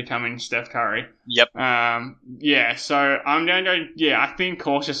becoming Steph Curry. Yep. Yeah. So I'm going to go. I think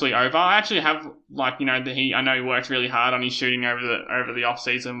cautiously over. I actually have I know he worked really hard on his shooting over the off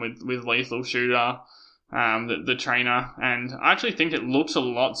season with Lethal Shooter. The trainer, and I actually think it looks a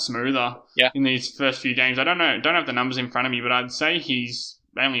lot smoother in these first few games. I don't have the numbers in front of me, but I'd say he's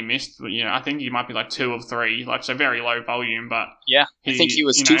only missed, I think he might be like 2 of 3, so very low volume, but I think he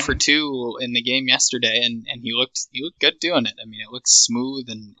was 2 for 2 in the game yesterday, and he looked good doing it. I mean, it looks smooth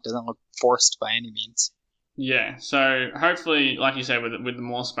and it doesn't look forced by any means. Yeah, so hopefully, like you said, with the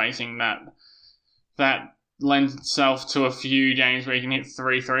more spacing, that lends itself to a few games where he can hit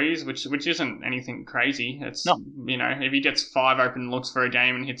 3 threes, which isn't anything crazy. It's if he gets 5 open looks for a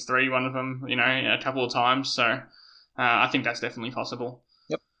game and hits 3, one of them, a couple of times. So I think that's definitely possible.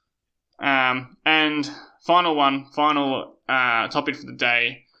 Yep. And final topic for the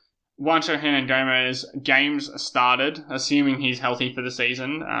day. Juancho Hernangomez, games started, assuming he's healthy for the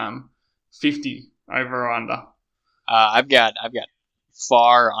season. 50 over or under. I've got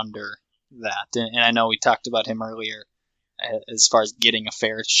far under that, and I know we talked about him earlier as far as getting a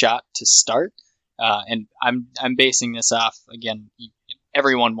fair shot to start, and I'm basing this off, again,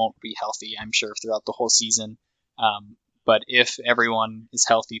 everyone won't be healthy, I'm sure, throughout the whole season, but if everyone is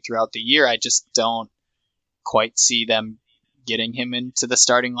healthy throughout the year, I just don't quite see them getting him into the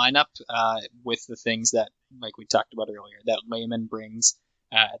starting lineup with the things that, like we talked about earlier, that Layman brings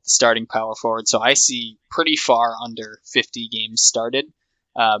at the starting power forward. So I see pretty far under 50 games started.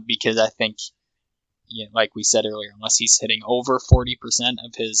 Because I think, like we said earlier, unless he's hitting over 40%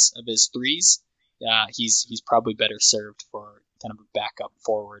 of his threes, he's probably better served for kind of a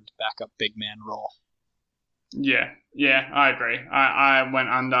backup big man role. Yeah, I agree. I went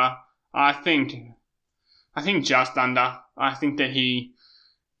under. I think just under. I think that he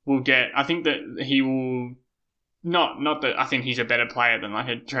will get. I think that he will. Not that I think he's a better player than like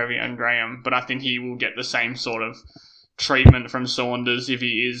a Trevion Graham, but I think he will get the same sort of treatment from Saunders if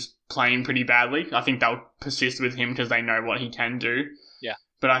he is playing pretty badly. I think they'll persist with him because they know what he can do. Yeah.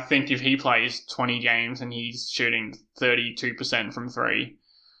 But I think if he plays 20 games and he's shooting 32% from 3,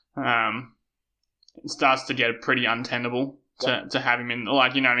 it starts to get pretty untenable to have him in.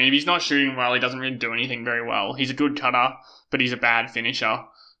 If he's not shooting well, he doesn't really do anything very well. He's a good cutter, but he's a bad finisher.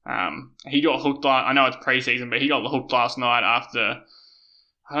 He got hooked. I know it's preseason, but he got hooked last night after,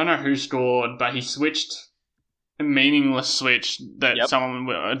 I don't know who scored, but he switched a meaningless switch that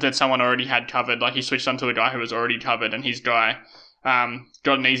someone already had covered. Like he switched onto a guy who was already covered, and his guy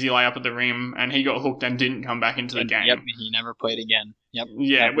got an easy layup at the rim, and he got hooked and didn't come back into the game. Yep, he never played again. Yep.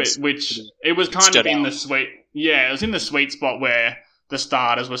 Yeah, which it was kind of in the sweet. Yeah, it was in the sweet spot where the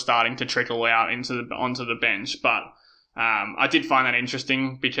starters were starting to trickle out onto the bench, but. I did find that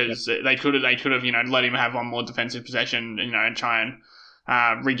interesting because they could have let him have one more defensive possession, and try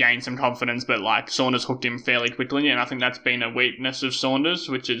and regain some confidence, but like Saunders hooked him fairly quickly, and I think that's been a weakness of Saunders,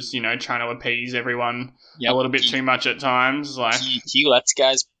 which is trying to appease everyone a little bit too much at times. Like he lets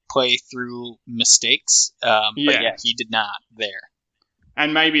guys play through mistakes, but he did not there.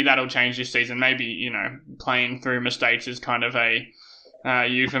 And maybe that'll change this season. Maybe playing through mistakes is kind of a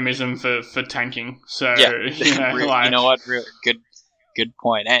euphemism for tanking. So you know what? Really good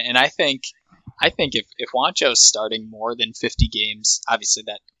point. And I think if Juancho's starting more than 50 games, obviously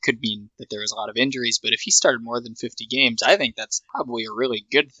that could mean that there was a lot of injuries. But if he started more than 50 games, I think that's probably a really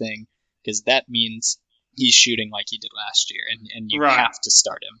good thing because that means he's shooting like he did last year, and you have to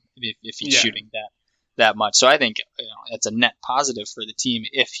start him if he's shooting that much. So I think it's a net positive for the team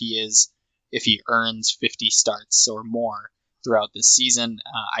if he earns 50 starts or more throughout this season.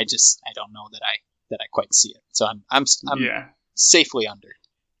 I don't know that I quite see it. So I'm safely under.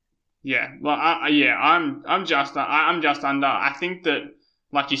 Yeah. Well, I'm just under. I think that,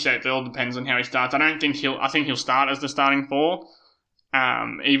 like you said, it all depends on how he starts. I think he'll start as the starting 4.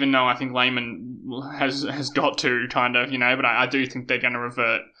 Even though I think Layman has got to kind of, but I do think they're going to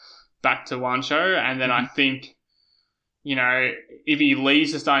revert back to Juancho, and then I think, if he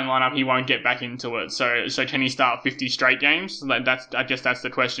leaves the starting lineup, he won't get back into it. So can he start 50 straight games? I guess that's the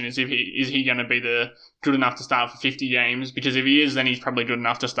question: is he going to be good enough to start for 50 games? Because if he is, then he's probably good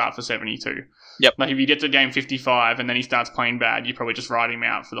enough to start for 72. Yep. Like if he gets to game 55 and then he starts playing bad, you probably just ride him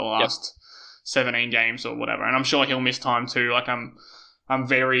out for the last 17 games or whatever. And I'm sure he'll miss time too. Like I'm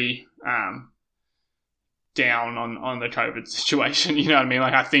very down on the COVID situation. You know what I mean?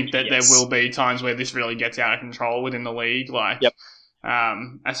 Like, I think that Yes. there will be times where this really gets out of control within the league. Like, Yep.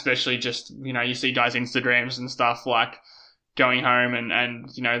 Especially just, you see guys' Instagrams and stuff, like, going home and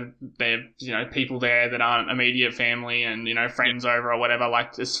they're, people there that aren't immediate family and, friends over or whatever.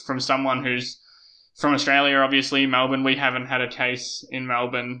 Like, this from someone who's from Australia, obviously, Melbourne, we haven't had a case in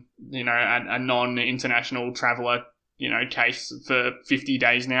Melbourne, a non-international traveller, case for 50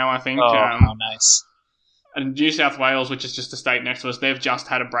 days now, I think. Oh, how nice. And New South Wales, which is just a state next to us, they've just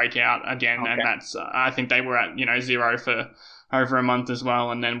had a breakout again, Okay. and that's, I think they were at, 0 for over a month as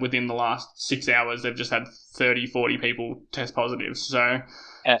well, and then within the last 6 hours, they've just had 30, 40 people test positive. So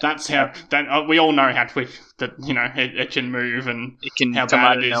that's how, we all know how quick that, it can move and it can how come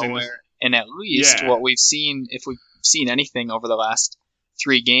bad out of it is. nowhere. And at least Yeah. what we've seen, if we've seen anything over the last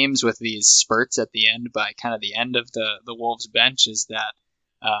 3 games with these spurts at the end by kind of the end of the Wolves bench, is that,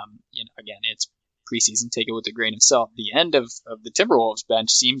 again, it's preseason, take it with a grain of salt. The end of the Timberwolves bench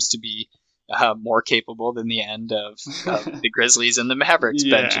seems to be more capable than the end of the Grizzlies and the Mavericks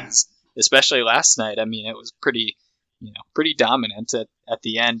Yeah. benches, especially last night. I mean, it was pretty dominant at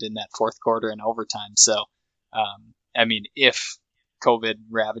the end in that fourth quarter and overtime. So, if COVID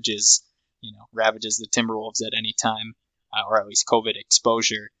ravages the Timberwolves at any time, or at least COVID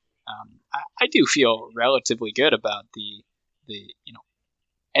exposure, I do feel relatively good about the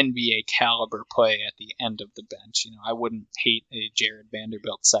NBA caliber play at the end of the bench. I wouldn't hate a Jared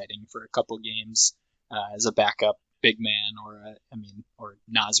Vanderbilt sighting for a couple games as a backup big man, or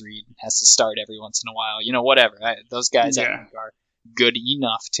Naz Reid has to start every once in a while. Whatever. Those guys I think are good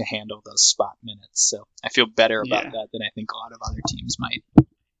enough to handle those spot minutes. So I feel better about that than I think a lot of other teams might.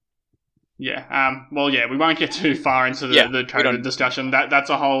 Yeah. We won't get too far into the COVID discussion. That's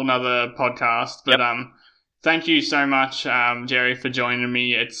a whole nother podcast. But thank you so much, Jerry, for joining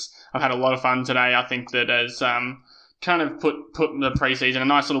me. I've had a lot of fun today. I think that has kind of put the preseason, a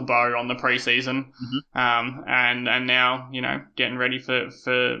nice little bow on the preseason, and now getting ready for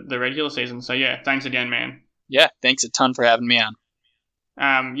the regular season. So yeah, thanks again, man. Yeah, thanks a ton for having me on.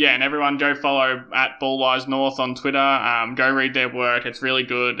 And everyone go follow at Ballwise North on Twitter. Go read their work. It's really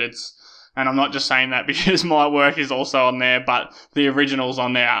good. And I'm not just saying that because my work is also on there, but the originals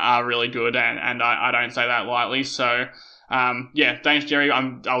on there are really good, and I don't say that lightly. So, thanks, Jerry.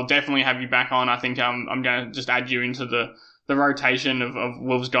 I'll definitely have you back on. I think I'm going to just add you into the rotation of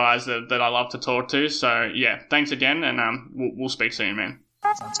Wolves guys that I love to talk to. So, yeah, thanks again, and we'll speak soon, man.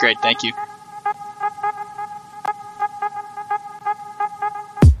 Sounds great. Thank you.